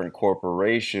different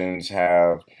corporations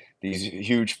have these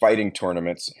huge fighting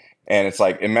tournaments, and it's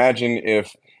like imagine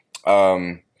if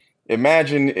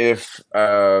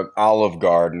Olive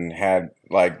Garden had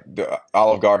the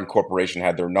Olive Garden Corporation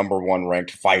had their #1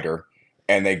 ranked fighter,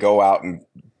 and they go out and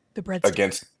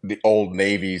against the Old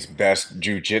Navy's best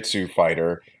jiu-jitsu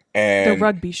fighter, and The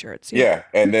rugby shirts. yeah,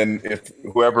 and then if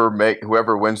whoever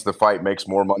wins the fight makes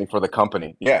more money for the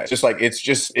company. Yeah, it's just like it's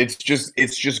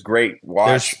just great.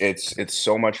 Watch, it's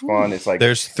so much fun. It's like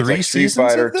there's 3 like Street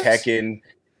seasons Fighter, of this? Tekken,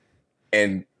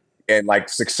 and like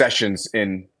Successions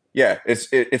in. Yeah,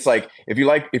 it's like if you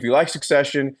like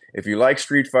Succession, if you like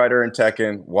Street Fighter and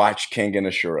Tekken, watch Kengan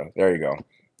Ashura. There you go.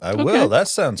 I will. That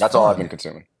sounds That's fun. all I've been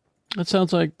consuming. That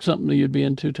sounds like something that you'd be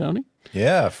into, Tony.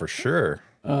 Yeah, for sure.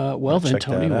 Well, then, check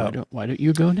Tony, that out. why don't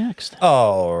you go next?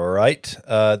 All right.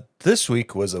 This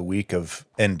week was a week of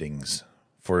endings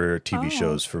for TV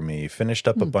shows for me. Finished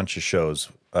up a bunch of shows.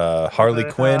 Harley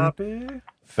Quinn,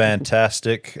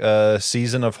 fantastic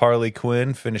season of Harley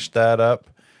Quinn. Finished that up.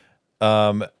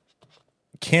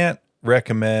 Can't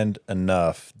recommend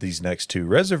enough these next 2.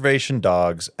 Reservation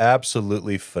Dogs,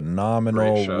 absolutely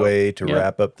phenomenal way to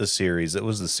wrap up the series. It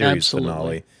was the series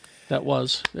finale. It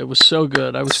was so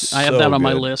good. I have So that on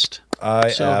my good. list. I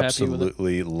So happy with it.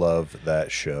 absolutely love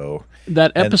that show.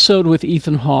 That episode with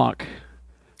Ethan Hawke.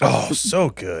 Oh, so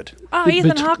good. Oh,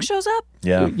 Ethan Hawke shows up?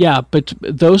 Yeah. Yeah, but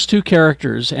those 2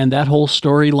 characters and that whole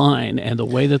storyline and the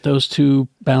way that those 2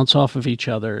 bounce off of each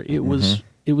other, it was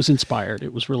inspired.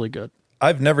 It was really good.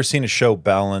 I've never seen a show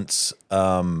balance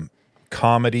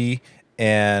comedy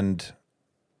and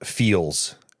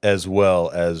feels as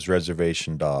well as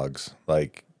Reservation Dogs,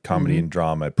 like comedy and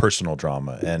drama, personal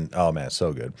drama, and oh man,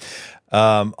 so good.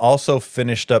 Also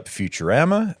finished up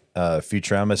Futurama.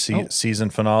 Futurama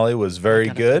season finale was very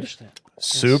good,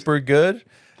 super good.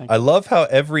 I love how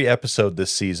every episode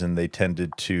this season they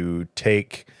tended to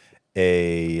take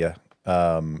a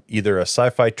either a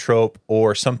sci-fi trope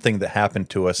or something that happened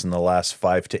to us in the last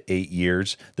 5 to 8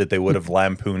 years that they would have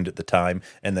lampooned at the time,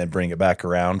 and then bring it back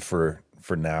around for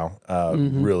now.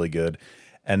 Really good.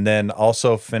 And then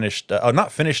also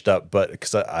not finished up, but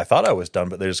because I thought I was done,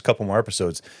 but there's a couple more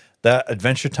episodes. That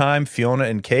Adventure Time, Fiona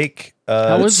and Cake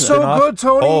How was it? So spin-off. good,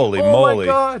 Tony. Holy Oh moly.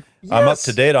 my God. I'm up Yes.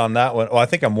 to date on that one. Well, I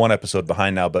think I'm one episode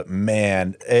behind now, but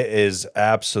man, it is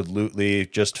absolutely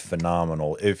just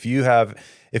phenomenal. If you had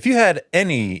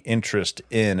any interest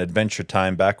in Adventure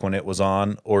Time back when it was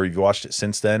on, or you've watched it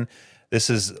since then, this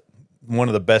is one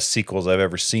of the best sequels I've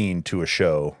ever seen to a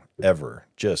show ever.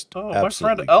 Just Oh, my friend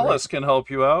absolutely Ellis can help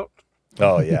you out. great.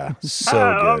 Oh yeah, so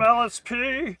Hi, I'm good.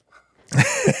 LSP.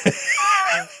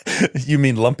 You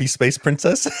mean Lumpy Space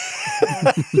Princess?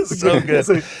 So good.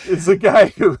 It's a guy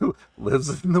who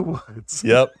lives in the woods.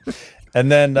 Yep.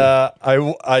 And then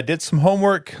I did some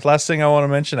homework. Last thing I want to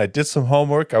mention, I did some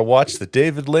homework. I watched the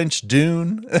David Lynch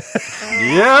Dune.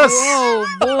 Yes. Oh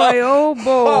boy, oh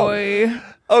boy.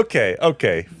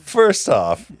 Okay. First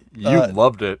off, You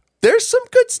loved it. there's some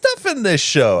good stuff in this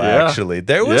show, Yeah. actually.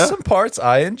 There was Yeah. some parts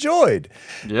I enjoyed.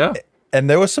 Yeah. And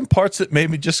there was some parts that made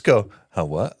me just go, huh,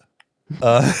 what?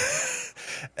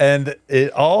 And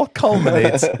it all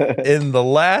culminates in the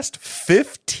last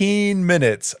 15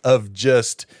 minutes of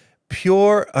just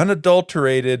pure,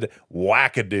 unadulterated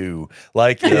wackadoo.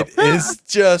 Like, it is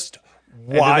just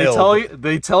And wild. did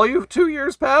they tell you 2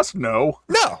 years passed? No.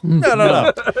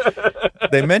 No.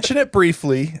 They mention it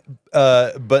briefly,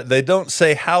 but they don't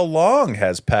say how long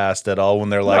has passed at all when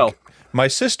they're like, No. my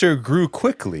sister grew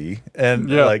quickly. And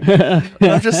Yeah. like,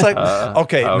 I'm just like,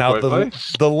 okay, how now quickly?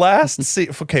 the last scene.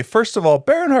 Okay, first of all,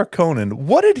 Baron Harkonnen,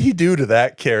 what did he do to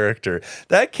that character?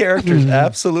 That character is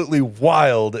absolutely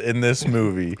wild in this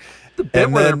movie.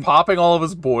 Bit where they're popping all of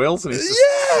his boils and he's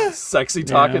just sexy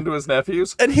talking to his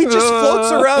nephews. And he just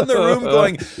floats around the room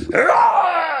going,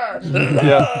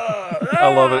 Yeah.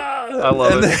 I love it. I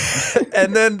love it.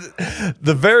 and then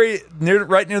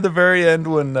right near the very end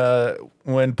when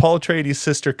Paul Atreides'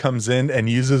 sister comes in and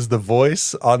uses the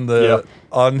voice on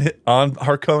on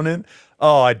Harkonnen,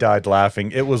 oh, I died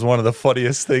laughing. It was one of the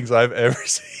funniest things I've ever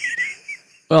seen.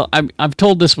 Well, I've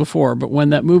told this before, but when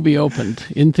that movie opened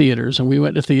in theaters and we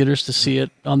went to theaters to see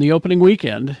it on the opening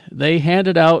weekend, they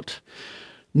handed out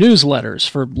newsletters,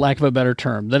 for lack of a better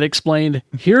term, that explained,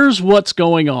 here's what's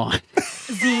going on.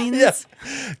 Zines.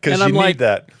 Because And you I'm need like,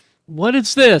 that. What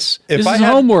is this? If This I is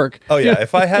had- homework. Oh yeah,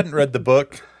 if I hadn't read the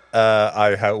book,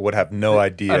 would have no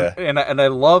idea. And I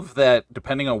love that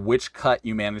depending on which cut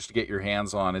you manage to get your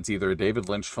hands on, it's either a David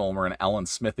Lynch film or an Ellen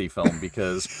Smithy film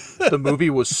because the movie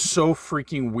was so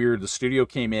freaking weird. The studio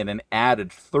came in and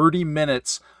added 30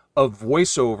 minutes of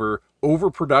voiceover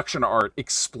over production art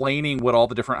explaining what all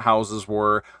the different houses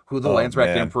were, who the Landsrack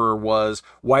man. Emperor was,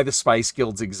 why the Spice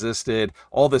Guilds existed,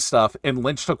 all this stuff. And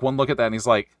Lynch took one look at that and he's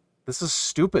like, this is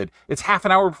stupid. It's half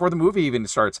an hour before the movie even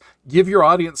starts. Give your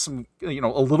audience some, a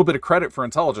little bit of credit for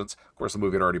intelligence. Of course, the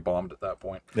movie had already bombed at that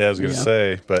point. Yeah, I was gonna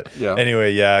say, but Yeah.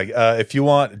 anyway, yeah. If you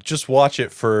want, just watch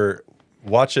it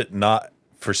not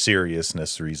for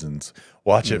seriousness reasons.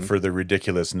 Watch it for the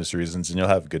ridiculousness reasons, and you'll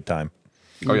have a good time.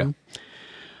 Oh, yeah.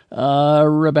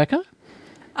 Rebecca?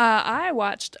 I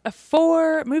watched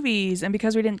 4 movies, and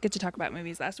because we didn't get to talk about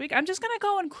movies last week, I'm just going to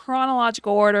go in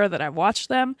chronological order that I've watched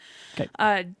them.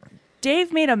 Okay.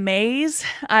 Dave Made a Maze.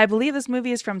 I believe this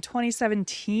movie is from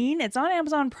 2017. It's on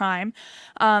Amazon Prime.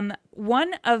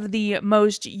 One of the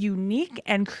most unique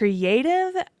and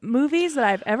creative movies that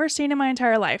I've ever seen in my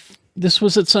entire life. This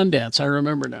was at Sundance. I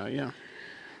remember now, yeah.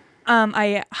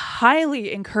 I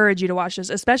highly encourage you to watch this,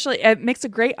 especially it makes a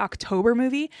great October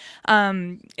movie.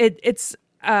 It's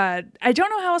I don't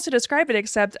know how else to describe it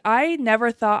except I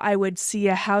never thought I would see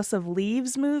a House of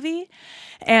Leaves movie.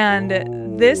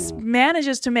 And this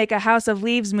manages to make a House of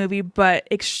Leaves movie, but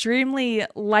extremely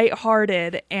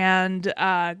lighthearted and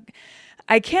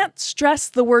I can't stress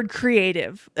the word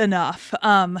creative enough.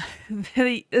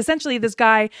 Essentially, this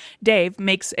guy, Dave,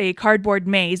 makes a cardboard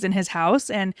maze in his house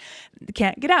and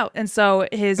can't get out. And so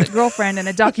his girlfriend and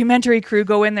a documentary crew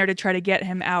go in there to try to get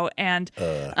him out. And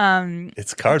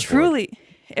It's cardboard. truly,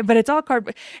 but it's all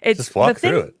cardboard. It's Just walk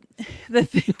through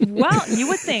it. Well, you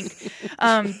would think.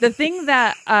 The thing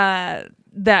that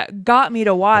got me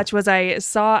to watch was I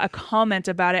saw a comment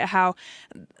about it, how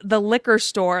the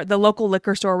local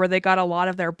liquor store where they got a lot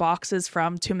of their boxes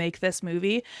from to make this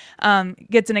movie,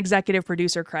 gets an executive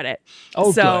producer credit.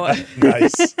 Oh, so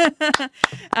Nice.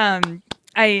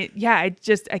 I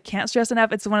can't stress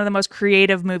enough. It's one of the most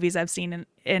creative movies I've seen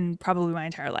in probably my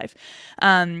entire life.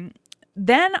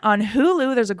 Then on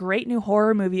Hulu, there's a great new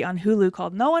horror movie on Hulu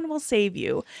called No One Will Save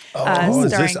You.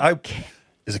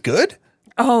 Is it good?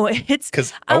 Oh, it's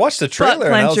 'Cause I watched the trailer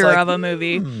and I was butt-clencher like, of a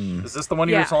movie. Is this the one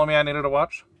you were Yeah. telling me I needed to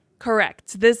watch?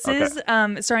 Correct. This Okay. is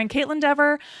starring Caitlin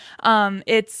Dever.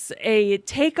 It's a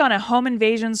take on a home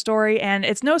invasion story, and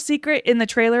it's no secret in the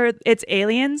trailer it's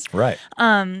aliens. Right.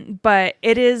 But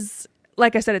it is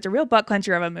like I said, it's a real butt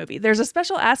clencher of a movie. There's a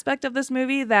special aspect of this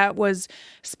movie that was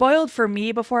spoiled for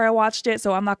me before I watched it,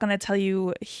 so I'm not going to tell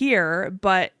you here,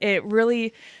 but it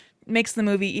really makes the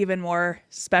movie even more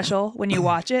special when you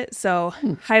watch it. So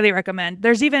highly recommend.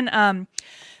 There's even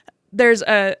there's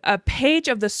a page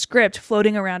of the script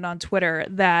floating around on Twitter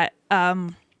that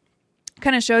kind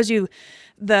of shows you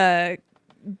the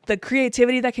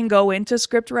creativity that can go into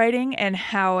script writing, and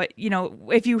how, you know,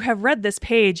 if you have read this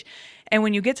page and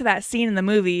when you get to that scene in the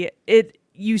movie,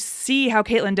 you see how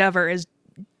Caitlin Dever is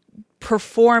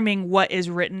performing what is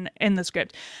written in the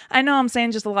script. I know I'm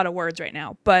saying just a lot of words right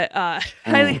now, but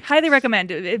highly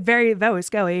recommend it. Very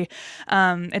scary.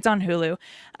 It's on Hulu.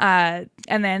 And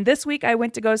then this week I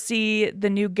went to go see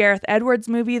the new Gareth Edwards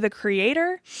movie, The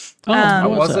Creator. How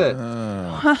was it?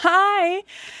 Hi.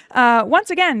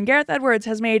 Once again, Gareth Edwards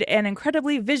has made an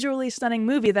incredibly visually stunning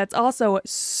movie that's also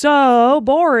so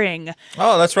boring.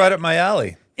 Oh, that's right up my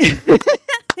alley.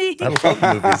 I love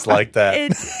movies like that.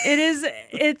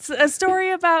 It's a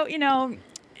story about, you know,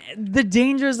 the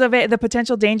dangers of it, the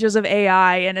potential dangers of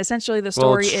AI, and essentially the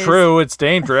story is true. It's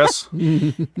dangerous.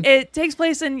 It takes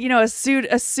place in, you know, a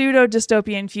pseudo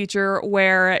dystopian future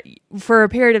where, for a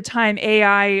period of time,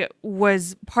 AI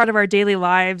was part of our daily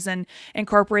lives and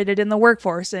incorporated in the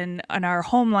workforce and in our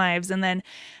home lives, and then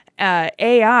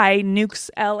AI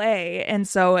nukes LA, and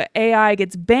so AI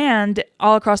gets banned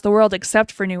all across the world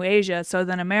except for New Asia. So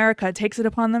then America takes it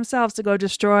upon themselves to go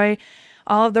destroy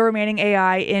all of the remaining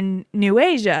AI in New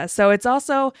Asia. So it's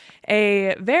also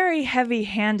a very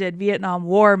heavy-handed Vietnam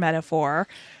War metaphor.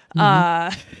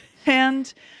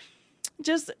 And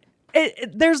just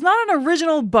there's not an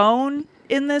original bone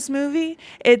in this movie.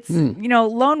 It's, you know,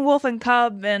 lone wolf and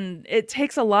cub, and it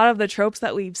takes a lot of the tropes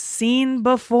that we've seen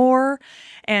before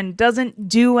and doesn't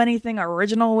do anything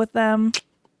original with them.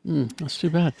 That's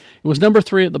too bad. It was number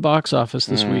 3 at the box office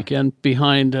this weekend,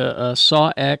 behind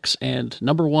Saw X and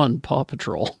number 1, Paw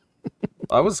Patrol.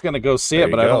 I was going to go see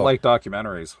it, but I don't like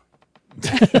documentaries.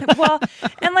 Well,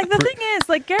 and like the thing is,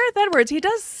 like, Gareth Edwards, he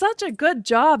does such a good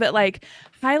job at like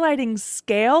highlighting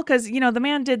scale, because, you know, the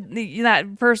man did that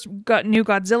first new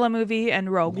Godzilla movie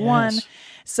and Rogue One.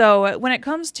 So when it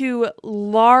comes to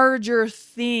larger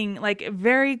thing, like,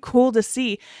 very cool to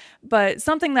see. But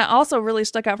something that also really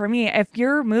stuck out for me, if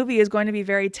your movie is going to be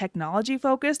very technology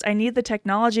focused, I need the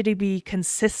technology to be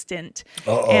consistent.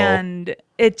 And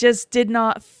it just did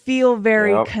not feel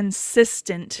very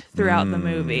consistent throughout the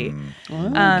movie.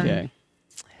 Okay.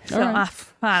 So I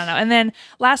don't know. And then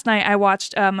last night I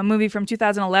watched a movie from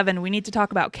 2011, We Need to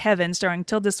Talk About Kevin, starring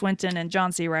Tilda Swinton and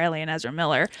John C. Reilly and Ezra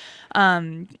Miller. I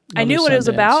knew what it was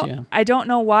about. Yeah. I don't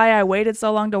know why I waited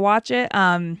so long to watch it.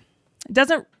 It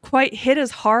doesn't quite hit as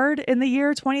hard in the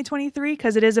year 2023,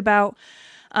 because it is about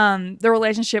the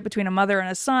relationship between a mother and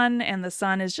a son, and the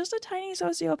son is just a tiny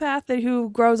sociopath who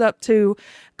grows up to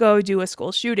go do a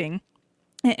school shooting.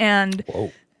 And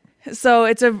so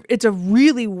it's a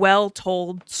really well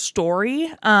told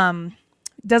story.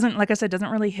 Doesn't, like I said, doesn't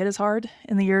really hit as hard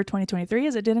in the year 2023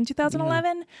 as it did in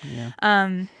 2011.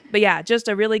 But yeah, just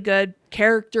a really good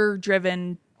character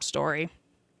driven story.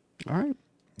 All right.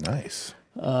 Nice.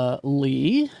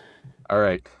 Lee. All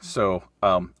right. So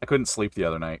I couldn't sleep the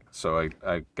other night, so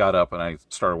I got up and I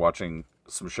started watching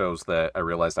some shows that I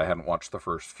realized I hadn't watched the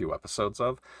first few episodes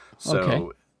of.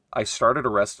 So I started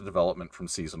Arrested Development from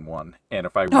season 1, and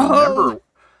if I remember,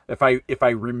 if I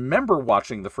remember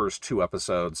watching the first 2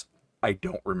 episodes, I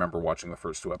don't remember watching the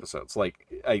first 2 episodes.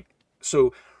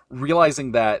 So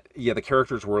realizing that, the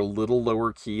characters were a little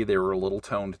lower key, they were a little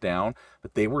toned down,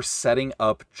 but they were setting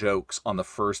up jokes on the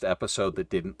first episode that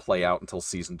didn't play out until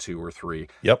season 2 or 3.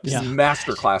 Yep.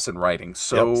 Masterclass in writing.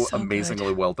 So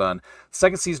amazingly well done.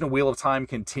 Second season of Wheel of Time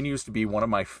continues to be one of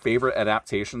my favorite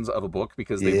adaptations of a book,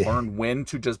 because they learn when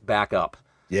to just back up.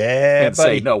 And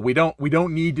say, no, we don't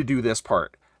need to do this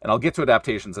part. And I'll get to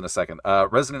adaptations in a second.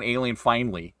 Resident Alien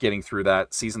finally getting through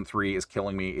that. Season 3 is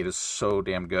killing me. It is so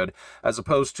damn good. As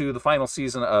opposed to the final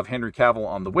season of Henry Cavill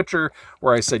on The Witcher,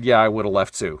 where I said, I would have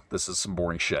left too. This is some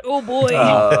boring shit. Oh boy.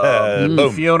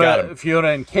 Fiona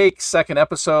and Cake, second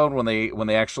episode, when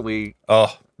they actually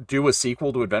do a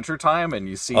sequel to Adventure Time, and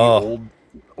you see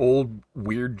old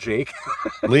weird Jake.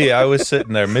 Lee, I was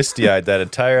sitting there misty-eyed that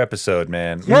entire episode,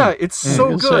 man. Yeah, it's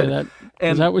so good.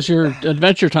 And that was your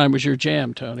Adventure Time was your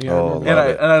jam, Tony.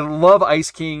 I love Ice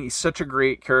King. He's such a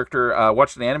great character. I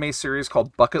watched an anime series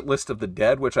called Bucket List of the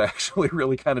Dead, which I actually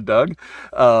really kind of dug,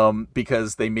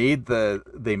 because they made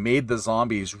the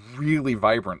zombies really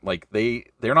vibrant. Like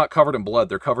they're not covered in blood;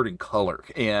 they're covered in color.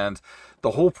 And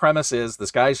the whole premise is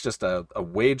this guy's just a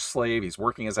wage slave. He's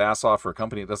working his ass off for a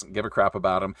company that doesn't give a crap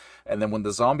about him. And then when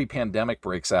the zombie pandemic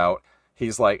breaks out,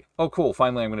 he's like, "Oh, cool!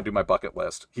 Finally, I'm going to do my bucket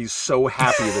list." He's so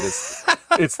happy that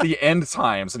it's the end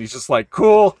times, and he's just like,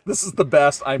 "Cool, this is the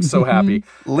best. I'm so happy."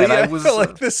 Lee, And I feel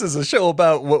like this is a show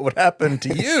about what would happen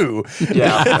to you.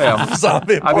 yeah.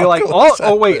 Zombie I'd be like,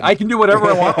 "Oh, wait, I can do whatever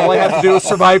I want. All I have to do is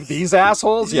survive these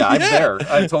assholes." Yeah, I'm there.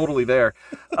 I'm totally there.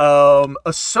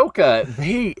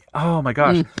 Ahsoka, oh my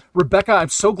gosh, Rebecca, I'm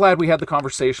so glad we had the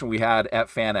conversation we had at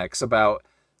FanX about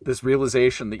this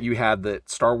realization that you had that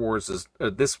Star Wars is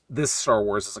this Star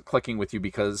Wars isn't clicking with you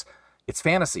because it's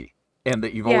fantasy, and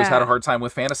that you've always had a hard time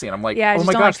with fantasy. And I'm like, I oh just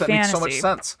my don't gosh, like that makes so much fantasy.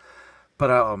 sense. But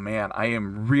oh man, I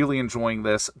am really enjoying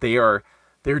this.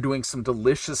 They're doing some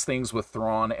delicious things with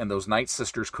Thrawn, and those Night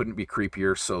Sisters couldn't be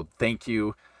creepier. So thank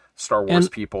you, Star Wars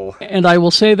people. And I will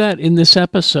say that in this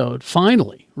episode,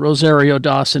 finally, Rosario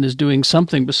Dawson is doing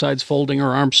something besides folding her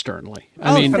arms sternly.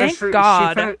 I mean, thank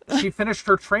God. She finished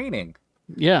her training.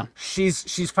 yeah.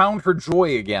 She's found her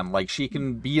joy again. Like, she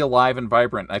can be alive and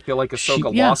vibrant. I feel like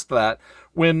Ahsoka lost that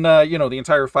when the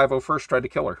entire 501st tried to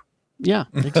kill her. Yeah,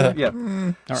 exactly. Yeah.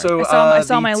 Right. So I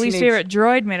saw my least favorite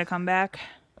droid made a comeback.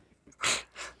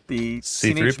 The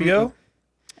C-3PO?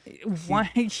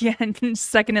 One,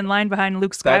 second in line behind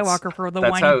Luke That's- Skywalker for the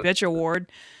that's Whiny how- Bitch Award.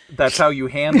 That's how you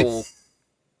handle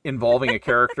involving a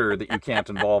character that you can't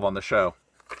involve on the show.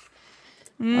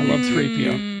 I love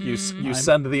 3PO. You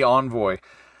send the envoy.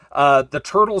 The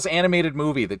Turtles animated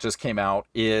movie that just came out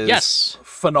is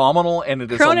phenomenal, and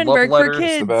it is Cronenberg a love for letter.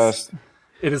 kids. The best.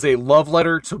 It is a love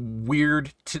letter to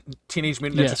weird Teenage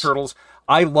Mutant Ninja Yes. Turtles.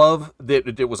 I love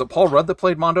that it was Paul Rudd that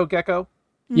played Mondo Gecko.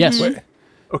 Yes.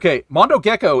 Okay, Mondo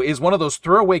Gecko is one of those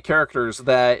throwaway characters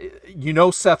that,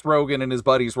 Seth Rogen and his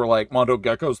buddies were like, Mondo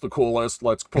Gecko's the coolest.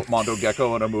 Let's put Mondo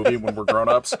Gecko in a movie when we're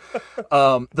grown-ups.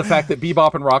 The fact that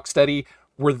Bebop and Rocksteady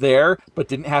were there but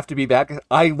didn't have to be back.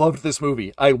 I loved this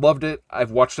movie. I loved it.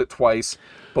 I've watched it twice.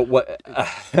 But what...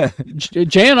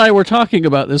 Jay and I were talking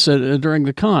about this during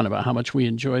the con, about how much we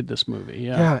enjoyed this movie.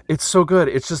 Yeah, it's so good.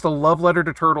 It's just a love letter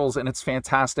to Turtles, and it's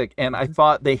fantastic. And I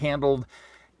thought they handled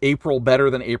April better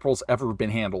than April's ever been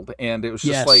handled. And it was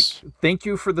just like, thank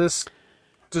you for this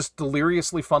just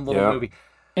deliriously fun little movie.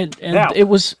 And Now-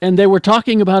 and they were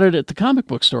talking about it at the comic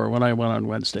book store when I went on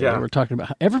Wednesday. Yeah. They were talking about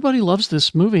how everybody loves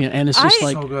this movie, and it's just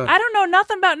like, so good. I don't know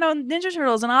nothing about no Ninja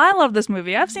Turtles, and I love this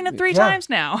movie. I've seen it 3 times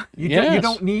now. You Yes.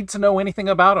 don't need to know anything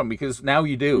about them because now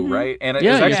you do, right? And it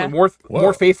Yeah, was actually yeah.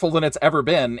 more faithful than it's ever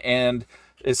been, and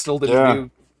it still didn't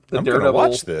do the I'm gonna Daredevil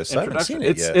watch this. I haven't introduction. seen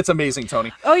it yet. It's amazing,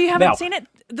 Tony. Oh, you haven't Now- seen it?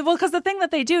 Well, because the thing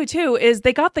that they do too is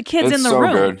they got the kids It's in the so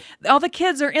room. good. All the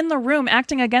kids are in the room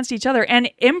acting against each other, and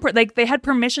they had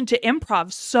permission to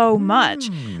improv so much.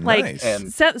 Like nice.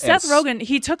 And- Seth and- Rogen,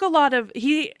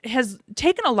 he has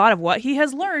taken a lot of what he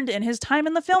has learned in his time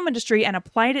in the film industry and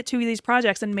applied it to these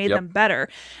projects and made Yep. them better.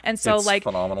 And so, It's like,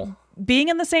 phenomenal. being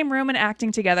in the same room and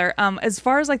acting together, as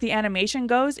far as like the animation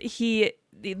goes,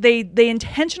 they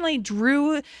intentionally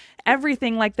drew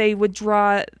everything like they would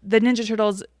draw the Ninja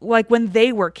Turtles like when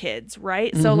they were kids,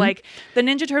 right? So like the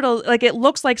Ninja Turtles, like it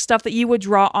looks like stuff that you would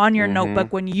draw on your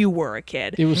notebook when you were a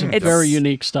kid. it was a very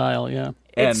unique style. Yeah.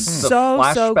 And It's the so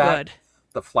flashback- good.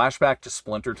 The flashback to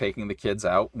Splinter taking the kids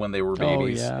out when they were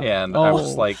babies, yeah. and I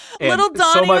was Oh. like, and Little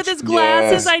so Donnie much, with his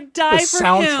glasses, Yes. I die the for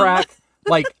soundtrack. him.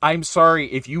 Like, I'm sorry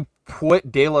if you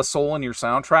put De La Soul in your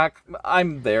soundtrack,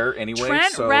 I'm there anyway.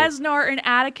 Trent so, Reznor and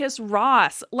Atticus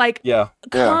Ross, like, yeah.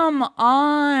 come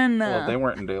on. Well, they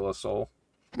weren't in De La Soul.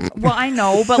 Well, I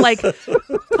know, but like,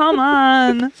 come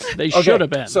on. They should have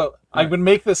been. So I'm going to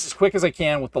make this as quick as I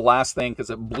can with the last thing because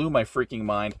it blew my freaking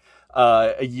mind.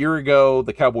 A year ago,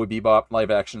 the Cowboy Bebop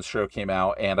live action show came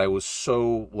out, and I was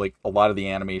so, like, a lot of the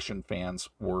animation fans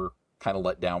were kind of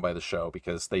let down by the show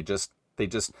because they just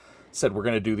said, we're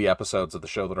going to do the episodes of the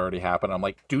show that already happened. I'm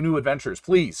like, do new adventures,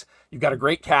 please. You've got a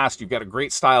great cast. You've got a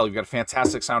great style. You've got a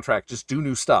fantastic soundtrack. Just do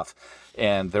new stuff.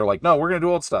 And they're like, no, we're going to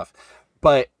do old stuff.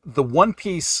 But the One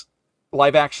Piece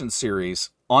live action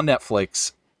series on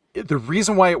Netflix, the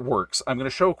reason why it works, I'm going to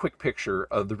show a quick picture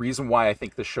of the reason why I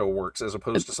think the show works as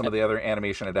opposed to some of the other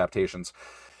animation adaptations.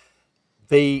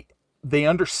 They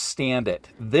understand it.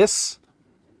 This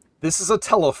is a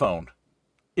telephone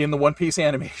in the One Piece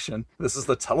animation. This is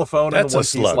the telephone That's in the a One Piece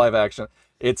slug. live action.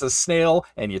 It's a snail,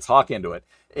 and you talk into it.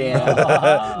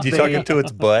 And Do you talk into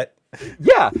its butt?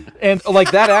 yeah, and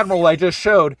like that admiral I just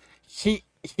showed,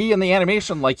 he in the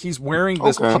animation, like he's wearing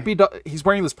this puppy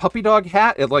dog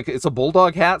hat. It's a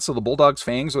bulldog hat, so the bulldog's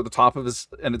fangs are the top of his,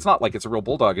 and it's not like it's a real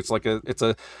bulldog. It's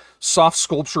a soft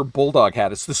sculpture bulldog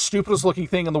hat. It's the stupidest looking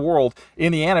thing in the world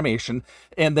in the animation.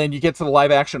 And then you get to the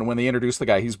live action when they introduce the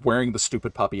guy, he's wearing the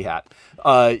stupid puppy hat.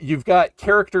 You've got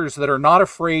characters that are not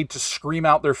afraid to scream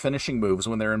out their finishing moves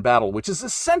when they're in battle, which is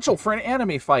essential for an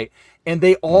anime fight. And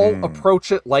they all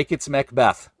approach it like it's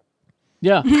Macbeth.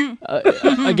 Yeah.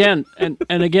 Again,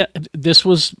 this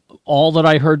was all that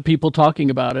I heard people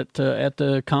talking about it at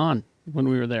the con when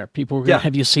we were there. People were going,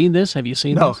 have you seen this? Have you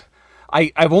seen this?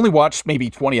 I've only watched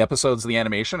maybe 20 episodes of the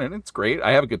animation, and it's great.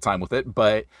 I have a good time with it.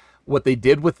 But what they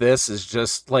did with this is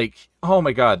just like, oh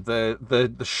my God,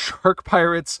 the shark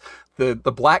pirates, the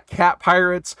black cat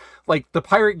pirates, like the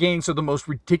pirate gangs are the most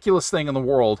ridiculous thing in the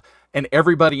world. And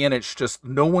everybody in it's just,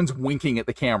 no one's winking at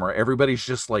the camera. Everybody's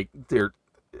just like,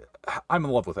 I'm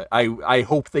in love with it. I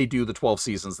hope they do the 12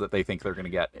 seasons that they think they're going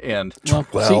to get. And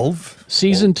 12?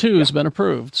 Season 2 has been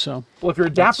approved. So, well, if you're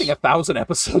adapting 1,000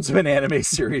 episodes of an anime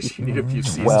series, you need a few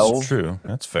seasons. 12? That's true.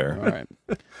 That's fair. All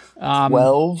right.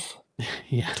 12?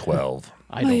 Yeah. 12.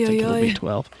 I don't think it'll be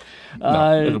 12.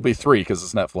 No, it'll be 3 because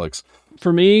it's Netflix.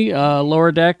 For me,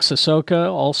 Lower Decks,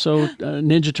 Ahsoka, also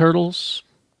Ninja Turtles,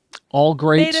 all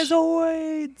great.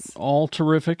 Betazoids! All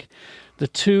terrific. The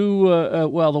two, the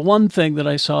one thing that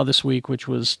I saw this week, which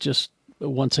was just,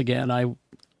 once again, I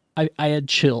had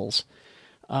chills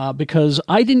because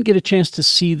I didn't get a chance to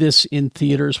see this in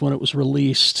theaters when it was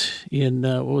released in,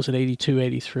 82,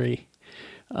 83.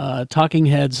 Talking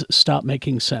Heads Stop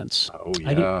Making Sense. Oh,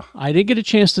 yeah. I didn't get a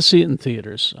chance to see it in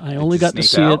theaters. I only got to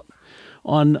see it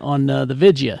on the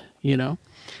Vidya,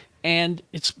 And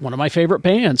it's one of my favorite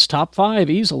bands, top 5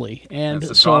 easily. And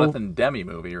it's a Jonathan Demme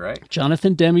movie, right?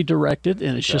 Jonathan Demme directed,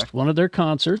 and it's just one of their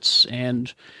concerts.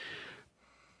 And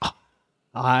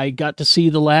I got to see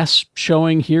the last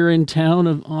showing here in town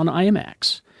on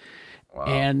IMAX. Wow.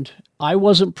 And I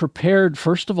wasn't prepared,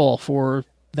 first of all, for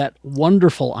that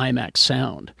wonderful IMAX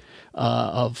sound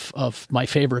of my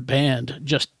favorite band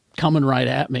just coming right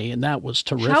at me, and that was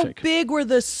terrific. How big were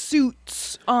the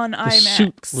suits on IMAX? The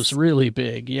suit was really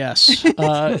big, yes.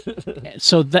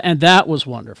 And that was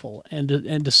wonderful, and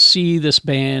to see this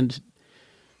band,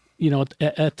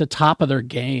 at the top of their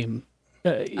game.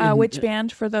 Which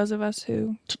band? For those of us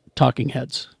who Talking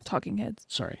Heads. Talking Heads.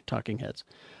 Sorry, Talking Heads.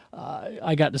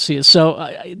 I got to see it.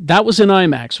 So that was in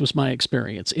IMAX, was my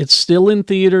experience. It's still in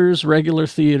theaters, regular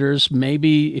theaters.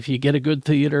 Maybe if you get a good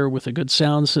theater with a good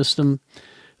sound system,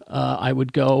 I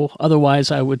would go.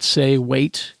 Otherwise, I would say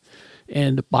wait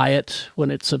and buy it when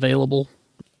it's available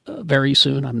very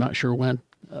soon. I'm not sure when.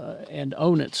 And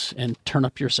own it and turn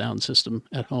up your sound system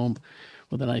at home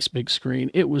with a nice big screen.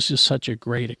 It was just such a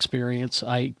great experience.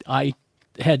 I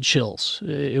had chills.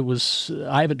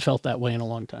 I haven't felt that way in a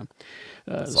long time.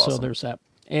 So there's that.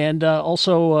 And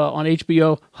also on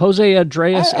HBO, Jose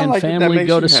Andreas and family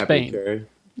go to Spain. Happy,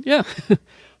 yeah.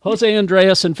 Jose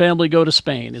Andreas and family go to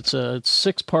Spain. It's a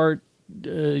 6-part,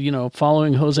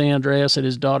 following Jose Andreas and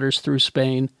his daughters through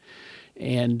Spain.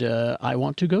 And I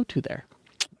want to go to there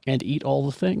and eat all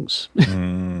the things.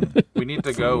 We need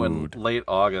to go in late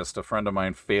August. A friend of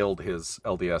mine failed his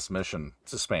LDS mission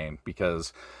to Spain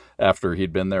because after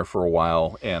he'd been there for a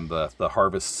while and the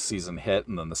harvest season hit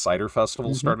and then the cider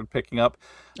festival started picking up.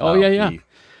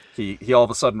 He all of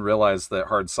a sudden realized that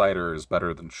hard cider is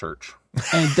better than church.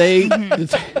 And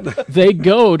they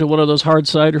go to one of those hard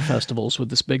cider festivals with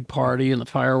this big party and the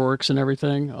fireworks and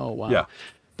everything. Oh, wow. Yeah.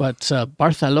 But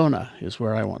Barcelona is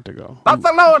where I want to go.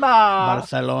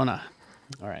 Barcelona.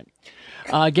 All right.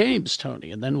 Games,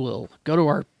 Tony, and then we'll go to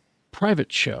our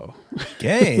private show.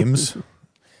 Games?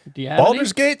 Do you have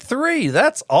Baldur's Gate 3.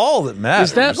 That's all that matters.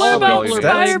 Is that what about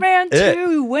Spider-Man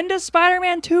 2? When does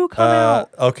Spider-Man 2 come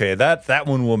out? Okay, that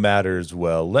one will matter as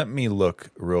well. Let me look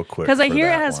real quick. Because I hear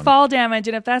it has fall damage,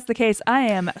 and if that's the case, I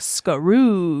am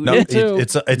screwed. No,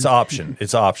 it's option.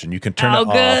 It's option. You can turn it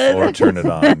off or turn it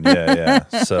on. Yeah.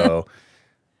 So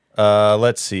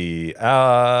let's see.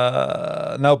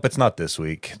 Nope, it's not this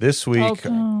week. This week,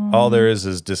 all there is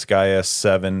Disgaea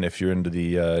 7. If you're into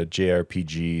the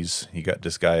JRPGs, you got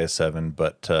Disgaea 7.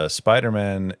 But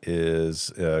Spider-Man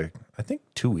is, I think,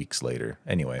 2 weeks later.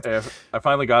 Anyway. I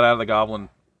finally got out of the Goblin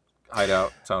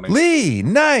hideout, Tony. Lee,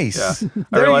 nice. Yeah.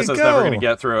 I realized I was never going to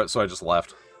get through it, so I just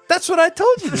left. That's what I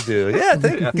told you to do.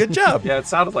 Yeah, good job. Yeah, it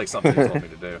sounded like something you told me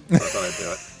to do, so I thought I'd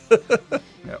do it.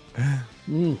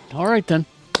 Yep. All right, then.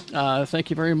 Thank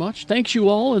you very much. Thanks you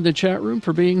all in the chat room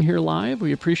for being here live.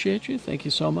 We appreciate you. Thank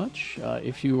you so much.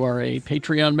 If you are a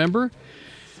Patreon member,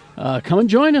 Come and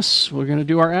join us. We're going to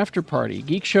do our after party.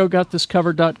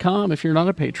 Geekshowgotthiscovered.com. If you're not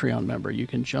a Patreon member, you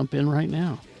can jump in right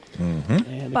now.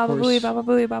 Mm-hmm. And Baba booey, baba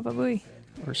booey, baba booey.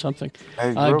 Or something.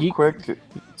 Hey, real quick, to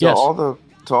yes. all the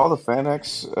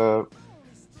FanX, to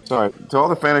all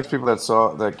the FanX people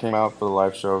that came out for the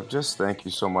live show, just thank you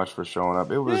so much for showing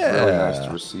up. It was really nice to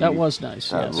receive. That was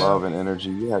nice. That love and energy.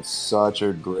 We had such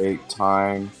a great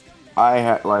time. I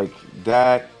had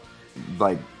that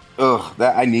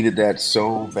I needed that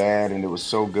so bad, and it was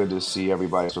so good to see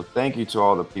everybody. So thank you to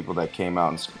all the people that came out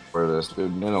and supported us. It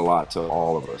meant a lot to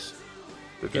all of us.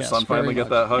 Did your son finally get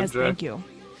that hug, yes, Jay? Thank you.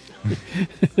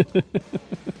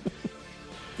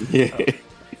 Yeah.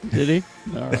 Did he?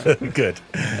 All right. Good.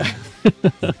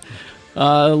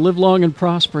 Live long and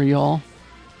prosper, y'all.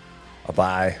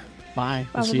 Bye. Bye.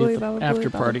 Baba See you booey, at the baba after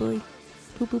booey, party. baba booey.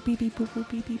 Poo poo pee pee poo poo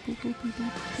pee pee poo poo pee pee.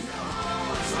 Down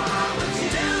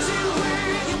to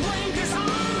where you blinkers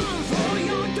on for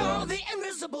your door, the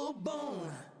invisible bone.